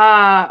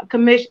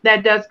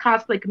that does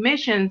cosplay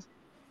commissions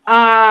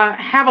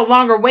have a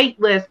longer wait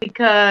list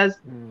because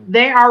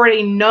they're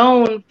already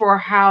known for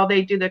how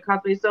they do their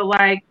cosplay. So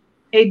like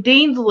a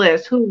Dean's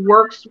List who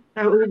was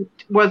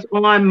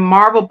on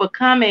Marvel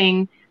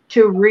Becoming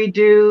to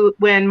redo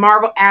when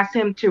Marvel asked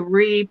him to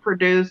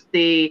reproduce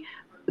the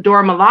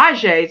Dora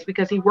Milajes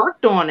because he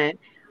worked on it.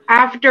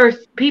 After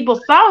people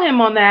saw him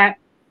on that,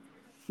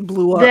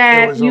 Blew up.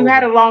 that you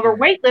had a over. longer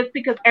wait list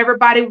because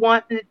everybody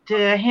wanted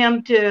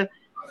him to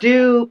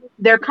do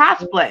their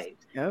cosplays.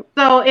 Yep.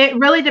 So it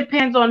really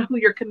depends on who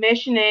you're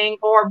commissioning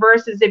or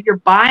versus if you're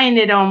buying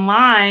it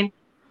online,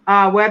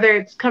 whether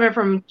it's coming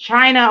from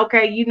China.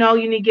 Okay, you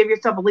need to give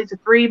yourself at least a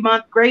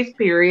 3-month grace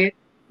period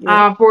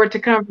for it to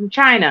come from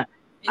China.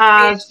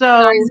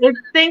 So it's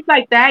things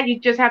like that. You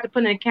just have to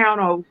put an account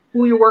of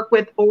who you work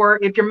with,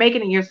 or if you're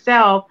making it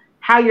yourself,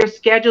 how your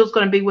schedule is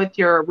going to be with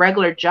your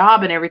regular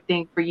job and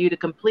everything for you to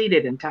complete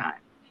it in time.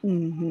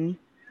 Mm-hmm.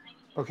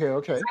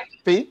 Okay.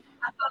 Fee?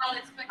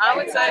 I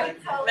would say,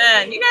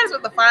 man, you guys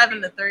with the 5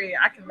 and the 3,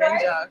 I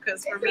commend y'all.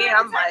 Because for me,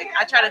 I'm like,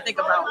 I try to think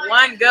about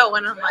one good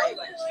one. I'm like,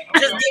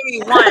 just give me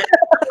one.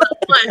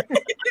 Like,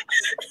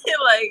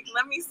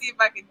 let me see if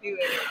I can do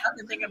it. I've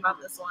been thinking about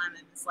this one,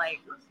 and it's like,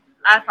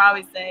 I'd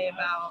probably say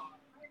about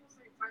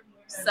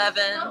 7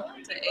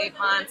 to 8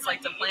 months,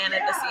 like to plan it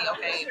to see,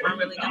 okay, am I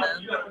really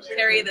gonna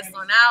carry this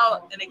one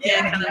out? And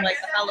again, kind of like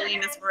the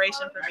Halloween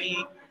inspiration for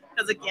me,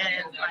 because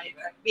again, like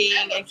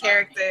being in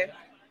character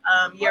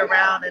year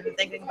round and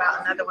thinking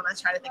about another one, I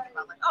try to think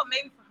about like, oh,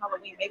 maybe for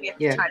Halloween, maybe I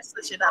can try to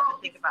switch it up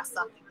and think about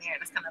something there.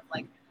 That's kind of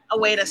like a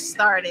way to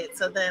start it,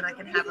 so then I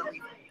can have a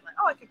review. Like,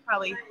 oh, I could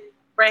probably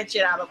branch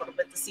it out a little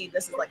bit to see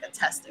this is like a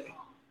tester.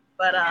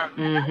 But I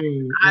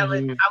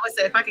would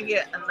say if I can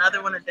get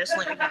another one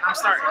additionally, again, I'm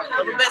starting a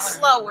little bit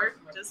slower,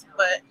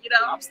 but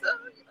I'm still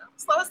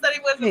slow and steady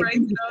with it, right?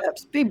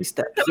 Baby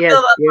steps.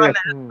 Yes.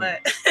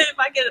 But if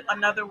I get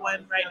another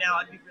one right now,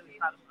 I'd be really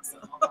proud of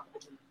myself.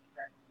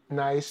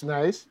 Nice.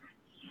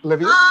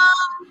 Olivia?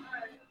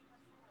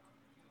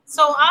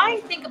 So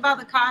I think about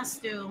the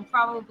costume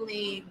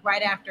probably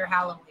right after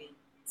Halloween.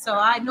 So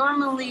I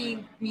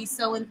normally be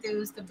so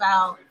enthused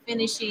about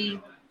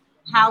finishing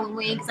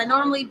Halloween because I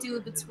normally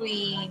do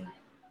between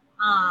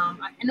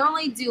I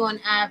normally do on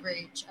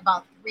average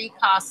about 3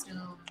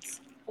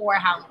 costumes for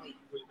Halloween.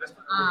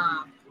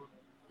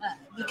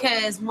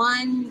 Because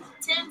one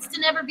tends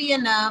to never be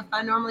enough.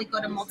 I normally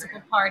go to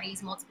multiple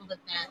parties, multiple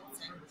events,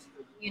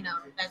 and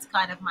that's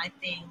kind of my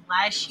thing.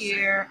 Last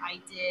year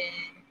I did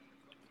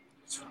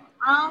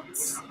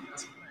Trunks.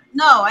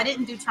 No, I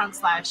didn't do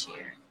Trunks last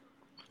year.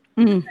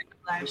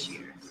 Last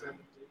year.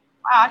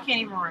 Wow, I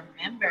can't even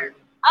remember.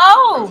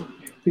 Oh,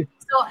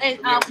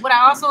 so what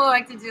I also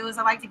like to do is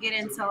I like to get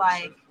into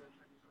like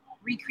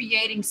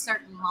recreating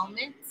certain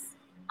moments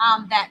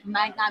that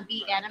might not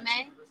be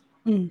anime.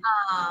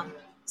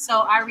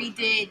 So I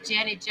redid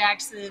Janet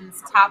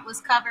Jackson's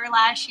topless cover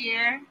last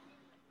year,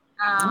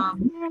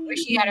 where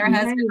she had her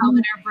husband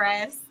holding her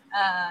breast.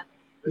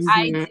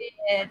 I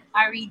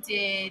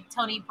redid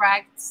Toni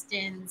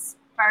Braxton's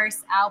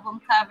first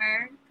album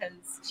cover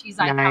because she's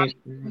iconic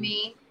for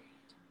me.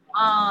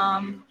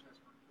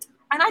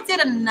 And I did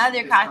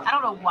another costume. I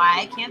don't know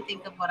why. I can't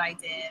think of what I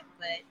did,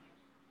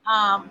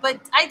 but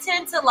I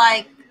tend to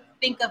like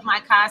think of my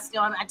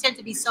costume. I tend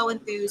to be so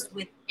enthused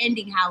with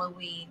ending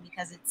Halloween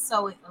because it's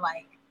so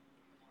like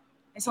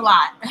it's a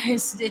lot.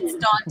 It's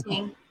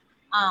daunting.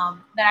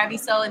 That I'd be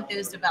so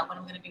enthused about what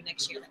I'm gonna do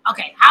next year. Like,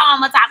 okay, how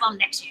am I top them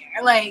next year?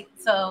 Like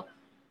so.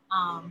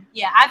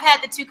 I've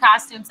had the 2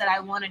 costumes that I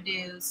want to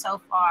do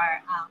so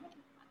far.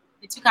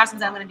 The 2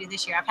 costumes I'm going to do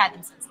this year, I've had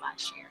them since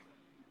last year.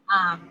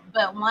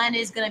 But one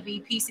is going to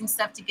be piecing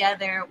stuff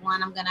together.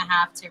 One, I'm going to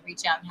have to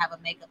reach out and have a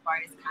makeup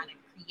artist kind of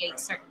create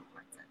certain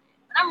parts of it.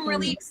 But I'm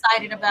really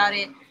excited about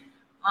it.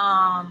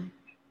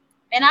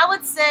 And I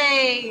would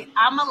say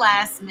I'm a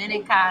last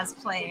minute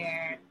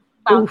cosplayer.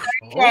 About Oof.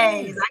 30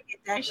 days, I get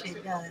that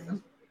shit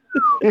done.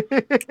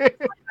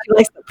 She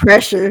likes the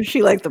pressure.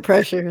 She likes the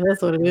pressure.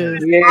 That's what it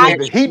is. Yeah.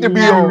 The heat to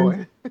be Mhm.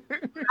 on.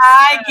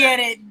 I get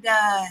it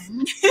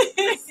done.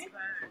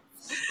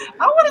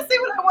 I want to see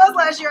what I was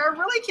last year. I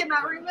really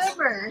cannot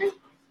remember.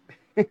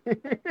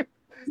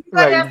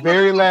 Like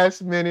very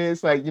last minute,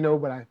 it's like,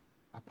 but I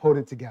pulled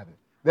it together.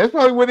 That's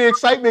probably where the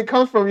excitement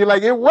comes from. You're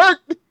like, it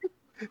worked.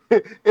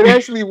 It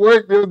actually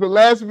worked. It was the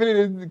last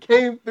minute it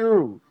came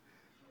through.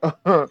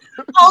 Oh,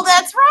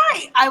 that's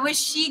right. I was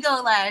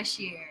Shigo last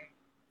year.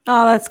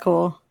 Oh, that's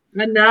cool.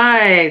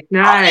 Nice.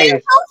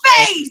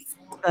 Two-Face.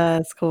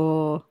 That's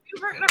cool.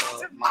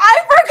 I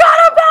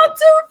forgot about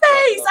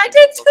Two-Face. I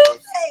did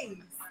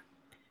Two-Face.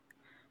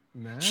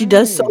 Nice. She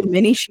does so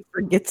many, she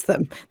forgets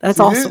them. That's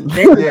See, awesome.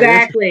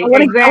 Exactly. I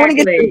want to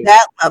get to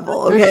that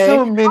level. There's Okay.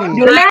 so many.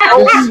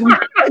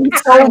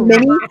 There's so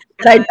many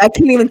that I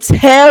can't even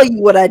tell you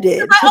what I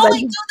did. I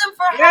only do them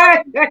for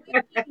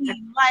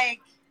Halloween.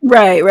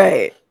 Like,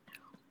 Right.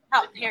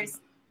 oh, here's.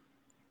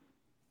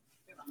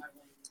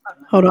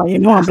 Hold on. You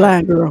know I'm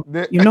blind, girl.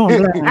 You know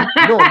I'm blind.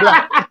 I'm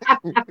black.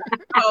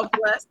 Oh,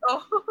 bless.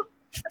 Oh.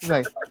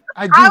 Like,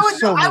 I was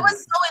so many.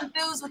 so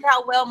enthused with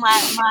how well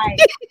my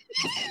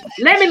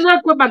Let me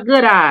look with my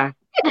good eye.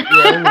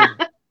 Yeah,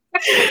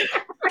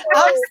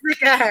 I'm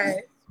sick of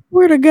her.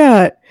 Swear to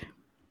God.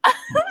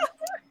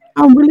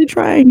 I'm really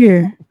trying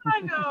here.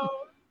 I know.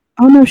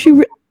 Oh no,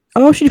 she's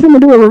gonna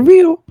do a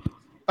reveal.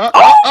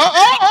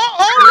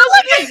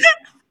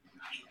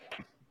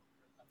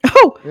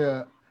 Oh,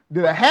 yeah.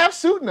 Did a half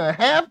suit and a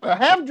half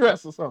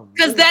dress or something?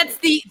 Because that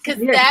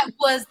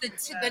was the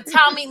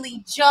Tommy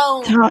Lee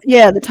Jones.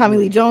 Yeah, the Tommy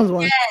Lee Jones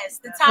one. Yes,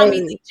 the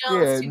Tommy Lee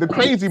Jones. Yeah, the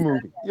crazy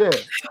movie. Yeah. I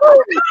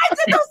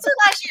did those two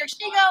last year.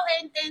 Shigo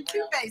and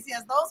Two-Face.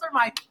 Yes, those are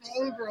my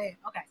favorite.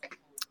 Okay.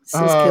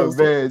 Oh,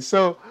 man.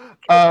 So,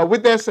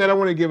 with that said, I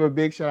want to give a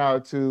big shout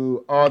out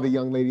to all the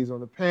young ladies on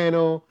the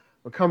panel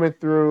for coming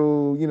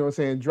through,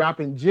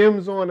 dropping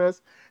gems on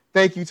us.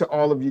 Thank you to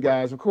all of you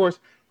guys. Of course,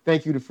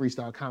 thank you to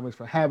Freestyle Comics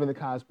for having the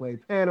cosplay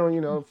panel.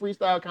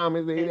 Freestyle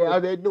Comics, they're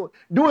out there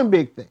doing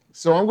big things.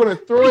 So I'm going to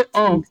throw it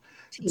off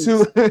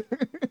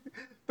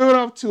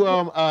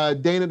to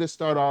Dana to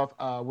start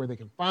off where they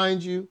can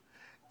find you.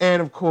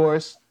 And, of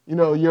course,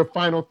 your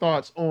final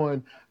thoughts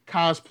on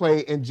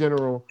cosplay in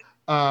general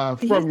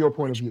from your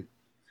point of view.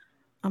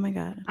 Oh my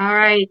God. All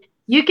right.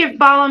 You can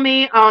follow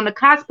me on the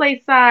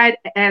cosplay side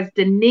as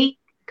Danique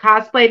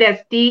Cosplay.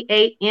 That's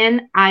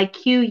DANIQUE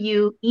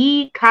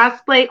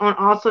Cosplay on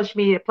all social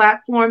media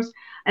platforms.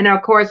 And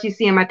of course, you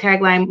see in my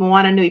tagline,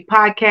 Moana Nui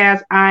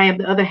Podcast. I am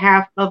the other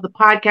half of the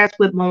podcast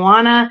with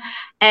Moana,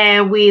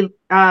 and we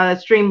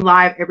stream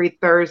live every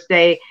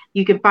Thursday.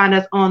 You can find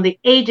us on the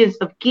Agents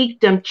of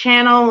Geekdom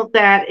channel.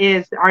 That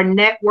is our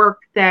network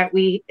that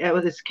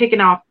is kicking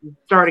off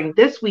starting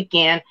this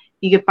weekend.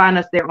 You can find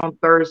us there on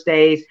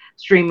Thursdays,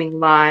 streaming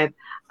live.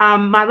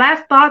 My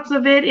last thoughts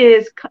of it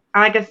is,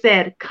 like I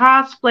said,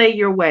 cosplay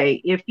your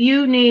way. If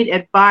you need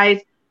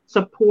advice,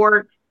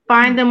 support,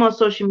 find them on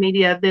social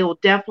media. They will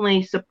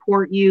definitely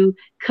support you,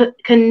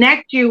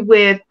 connect you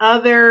with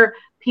other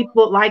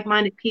people,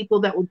 like-minded people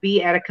that will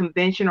be at a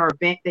convention or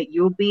event that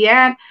you'll be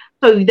at.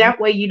 So that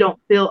way you don't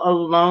feel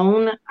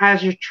alone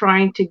as you're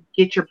trying to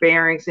get your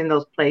bearings in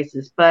those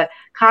places. But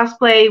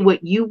cosplay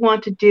what you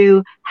want to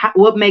do,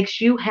 what makes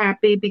you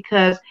happy,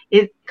 because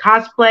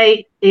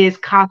cosplay is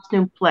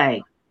costume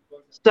play.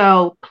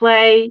 So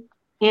play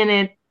in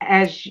it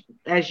as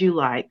you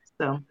like.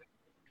 So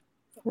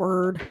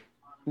Word.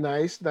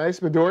 Nice.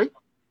 Midori.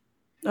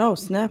 Oh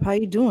snap! How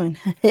you doing?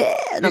 No,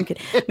 I'm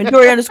kidding.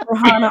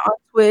 Midori_Hana on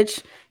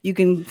Twitch. You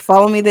can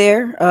follow me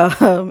there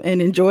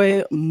and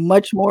enjoy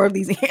much more of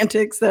these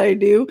antics that I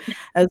do,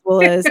 as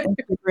well as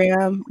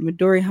Instagram,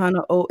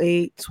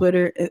 MidoriHana08,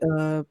 Twitter,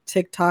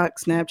 TikTok,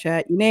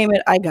 Snapchat, you name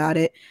it, I got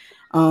it.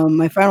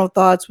 My final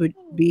thoughts would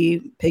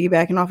be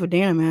piggybacking off of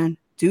Dana, man.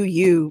 Do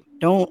you.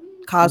 Don't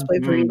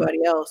cosplay for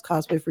anybody else.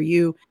 Cosplay for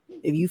you.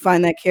 If you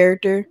find that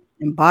character,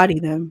 embody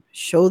them.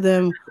 Show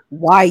them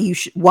why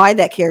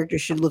that character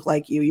should look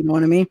like you. You know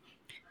what I mean?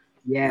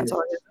 Yeah.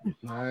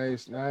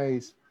 Nice.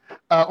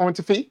 On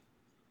to Fee.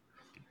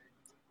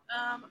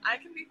 I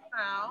can be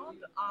found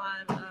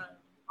on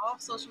all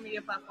social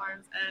media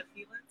platforms at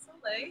Feeling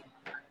Soleil.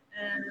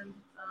 And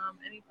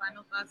any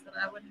final thoughts that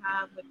I would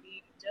have would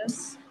be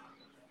just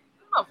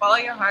follow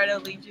your heart.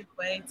 It'll lead you the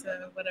way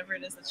to whatever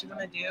it is that you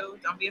want to do.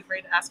 Don't be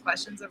afraid to ask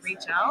questions or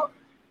reach out.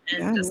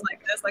 And just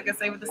like this, like I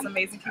say, with this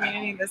amazing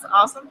community, this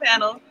awesome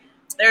panel,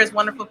 there's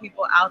wonderful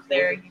people out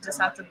there. You just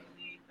have to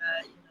believe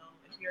that,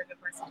 if you're a good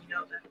person,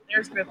 that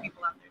there's good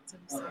people out there too.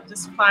 So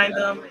just find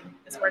them, and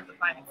it's worth the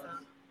finding. So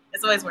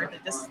it's always worth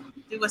it. Just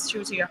do what's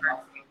true to your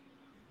heart.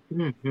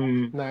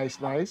 Mm-hmm.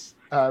 Nice.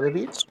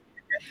 Libby,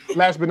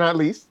 last but not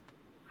least.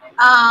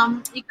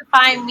 You can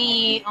find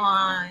me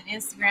on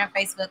Instagram,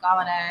 Facebook, all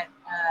of that,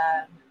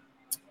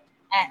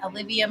 at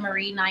Olivia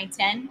Marie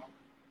 910.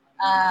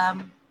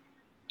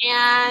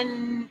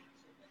 And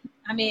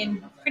I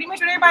mean, pretty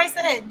much what everybody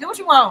said. Do what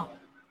you want.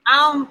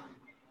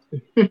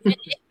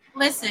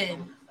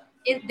 Listen,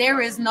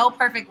 there is no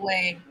perfect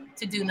way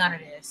to do none of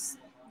this.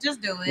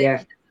 Just do it.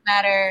 Yes. It doesn't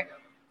matter.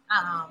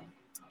 Um,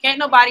 can't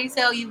nobody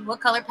tell you what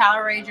color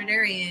Power Ranger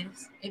there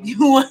is. If you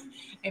want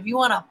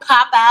to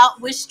pop out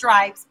with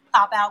stripes,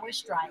 pop out with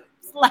stripes.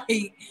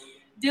 Like,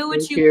 do what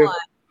Thank you you.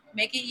 want.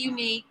 Make it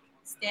unique.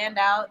 Stand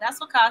out. That's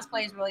what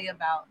cosplay is really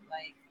about.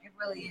 Like, it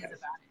really is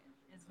about it.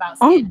 It's about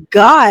Oh standing.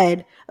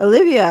 God,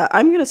 Olivia,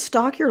 I'm gonna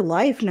stalk your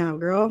life now,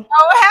 girl.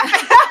 Oh, what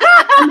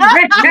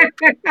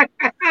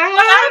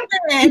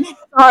happened?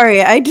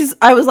 Sorry,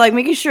 I was like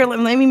making sure.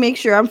 Let me make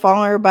sure I'm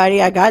following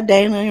everybody. I got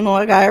Dana, you know,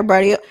 I got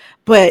everybody,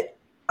 but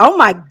oh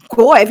my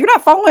God, if you're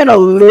not following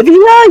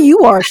Olivia, you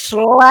are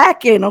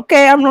slacking.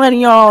 Okay, I'm letting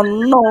y'all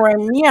know right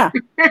now.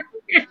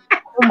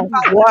 Oh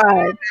my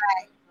God.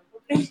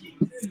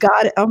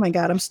 Got it. Oh my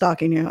God, I'm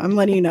stalking you. I'm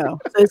letting you know.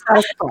 So it's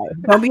not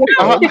fine. Don't be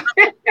afraid.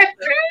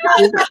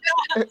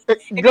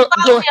 If you Go,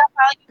 follow go. me, I'll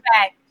follow you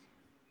back.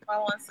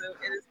 Follow on Sue.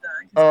 It is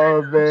done.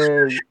 Oh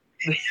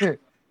man.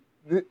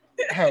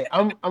 Hey,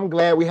 I'm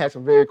glad we had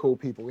some very cool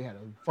people. We had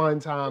a fun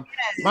time.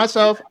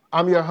 Myself,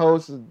 I'm your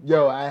host.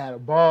 Yo, I had a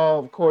ball.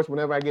 Of course,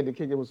 whenever I get to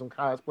kick it with some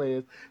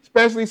cosplayers,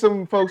 especially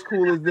some folks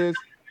cool as this,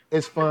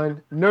 it's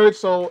fun. Nerd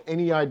Soul,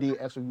 NERD,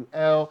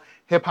 SOUL,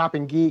 Hip Hop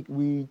and Geek.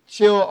 We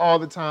chill all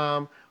the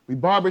time. We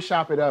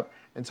barbershop it up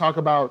and talk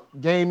about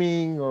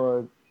gaming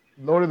or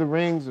Lord of the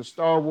Rings or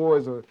Star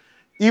Wars or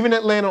even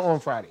Atlanta on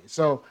Friday.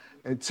 So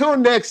until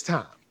next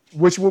time,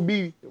 which will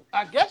be,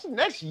 I guess,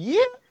 next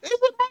year. Is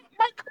it, Mike?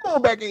 Come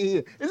on back in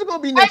here. Is it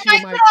gonna be next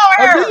year, Mike?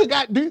 Oh, do you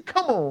got?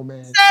 Come on, man.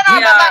 We're saying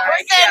that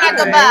Come on,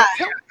 goodbye.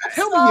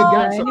 Tell me you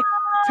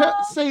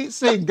got something.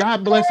 Say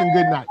God bless and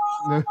good night.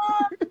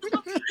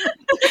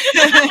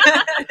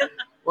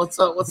 What's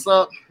up? What's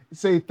up?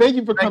 Say thank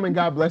you for coming.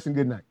 God bless and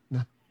good night.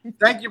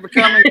 Thank you for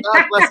coming.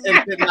 God bless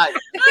and good night.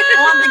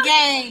 On the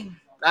game.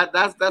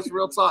 That's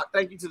real talk.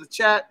 Thank you to the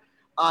chat.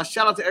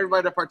 Shout out to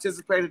everybody that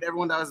participated,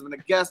 everyone that has been a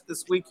guest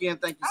this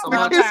weekend. Thank you so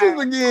much. This is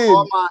again.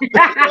 All my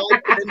vendors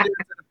that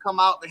have come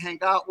out to hang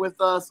out with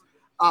us.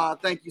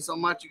 Thank you so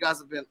much. You guys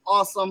have been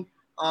awesome.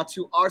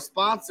 To our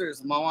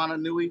sponsors, Moana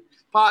Nui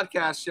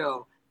Podcast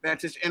Show,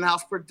 Vantage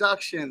In-House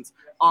Productions,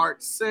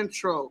 Art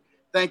Central.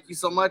 Thank you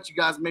so much. You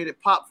guys made it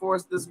pop for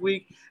us this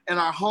week. And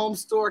our home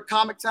store,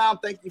 Comic Town,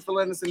 thank you for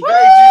letting us engage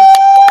you.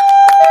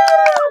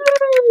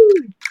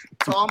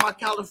 To all my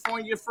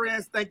California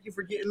friends, thank you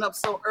for getting up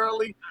so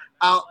early.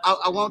 I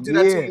won't do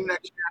that to you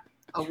next year.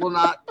 I will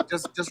not.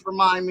 Just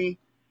remind me.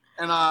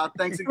 And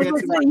thanks again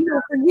to my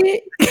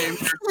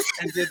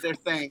and did their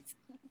thing.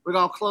 We're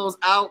gonna close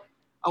out.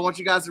 I want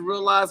you guys to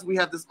realize we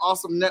have this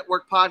awesome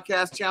network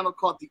podcast channel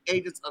called The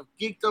Agents of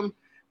Geekdom.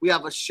 We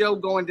have a show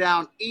going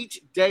down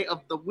each day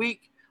of the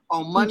week.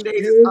 On Mondays,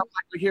 it's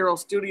Unlikely Hero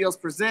Studios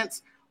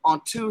Presents. On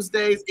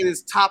Tuesdays, it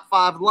is Top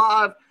 5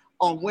 Live.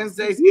 On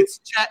Wednesdays, it's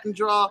Chat and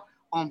Draw.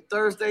 On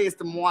Thursday, it's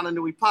the Moana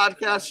Nui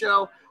Podcast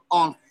Show.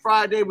 On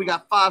Friday, we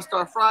got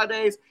 5-Star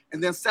Fridays.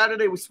 And then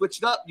Saturday, we switch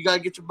it up. You got to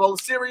get your bowl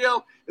of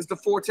cereal. It's the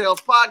Four Tails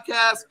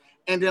Podcast.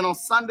 And then on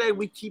Sunday,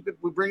 we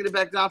bring it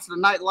back down to the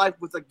nightlife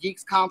with a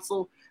Geeks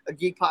Council, a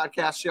Geek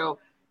Podcast Show.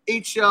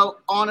 Each show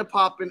on and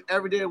popping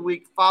every day of the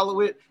week.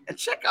 Follow it and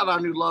check out our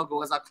new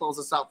logo as I close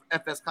us out for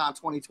FSCon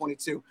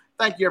 2022.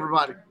 Thank you,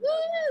 everybody.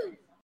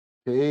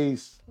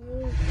 Peace.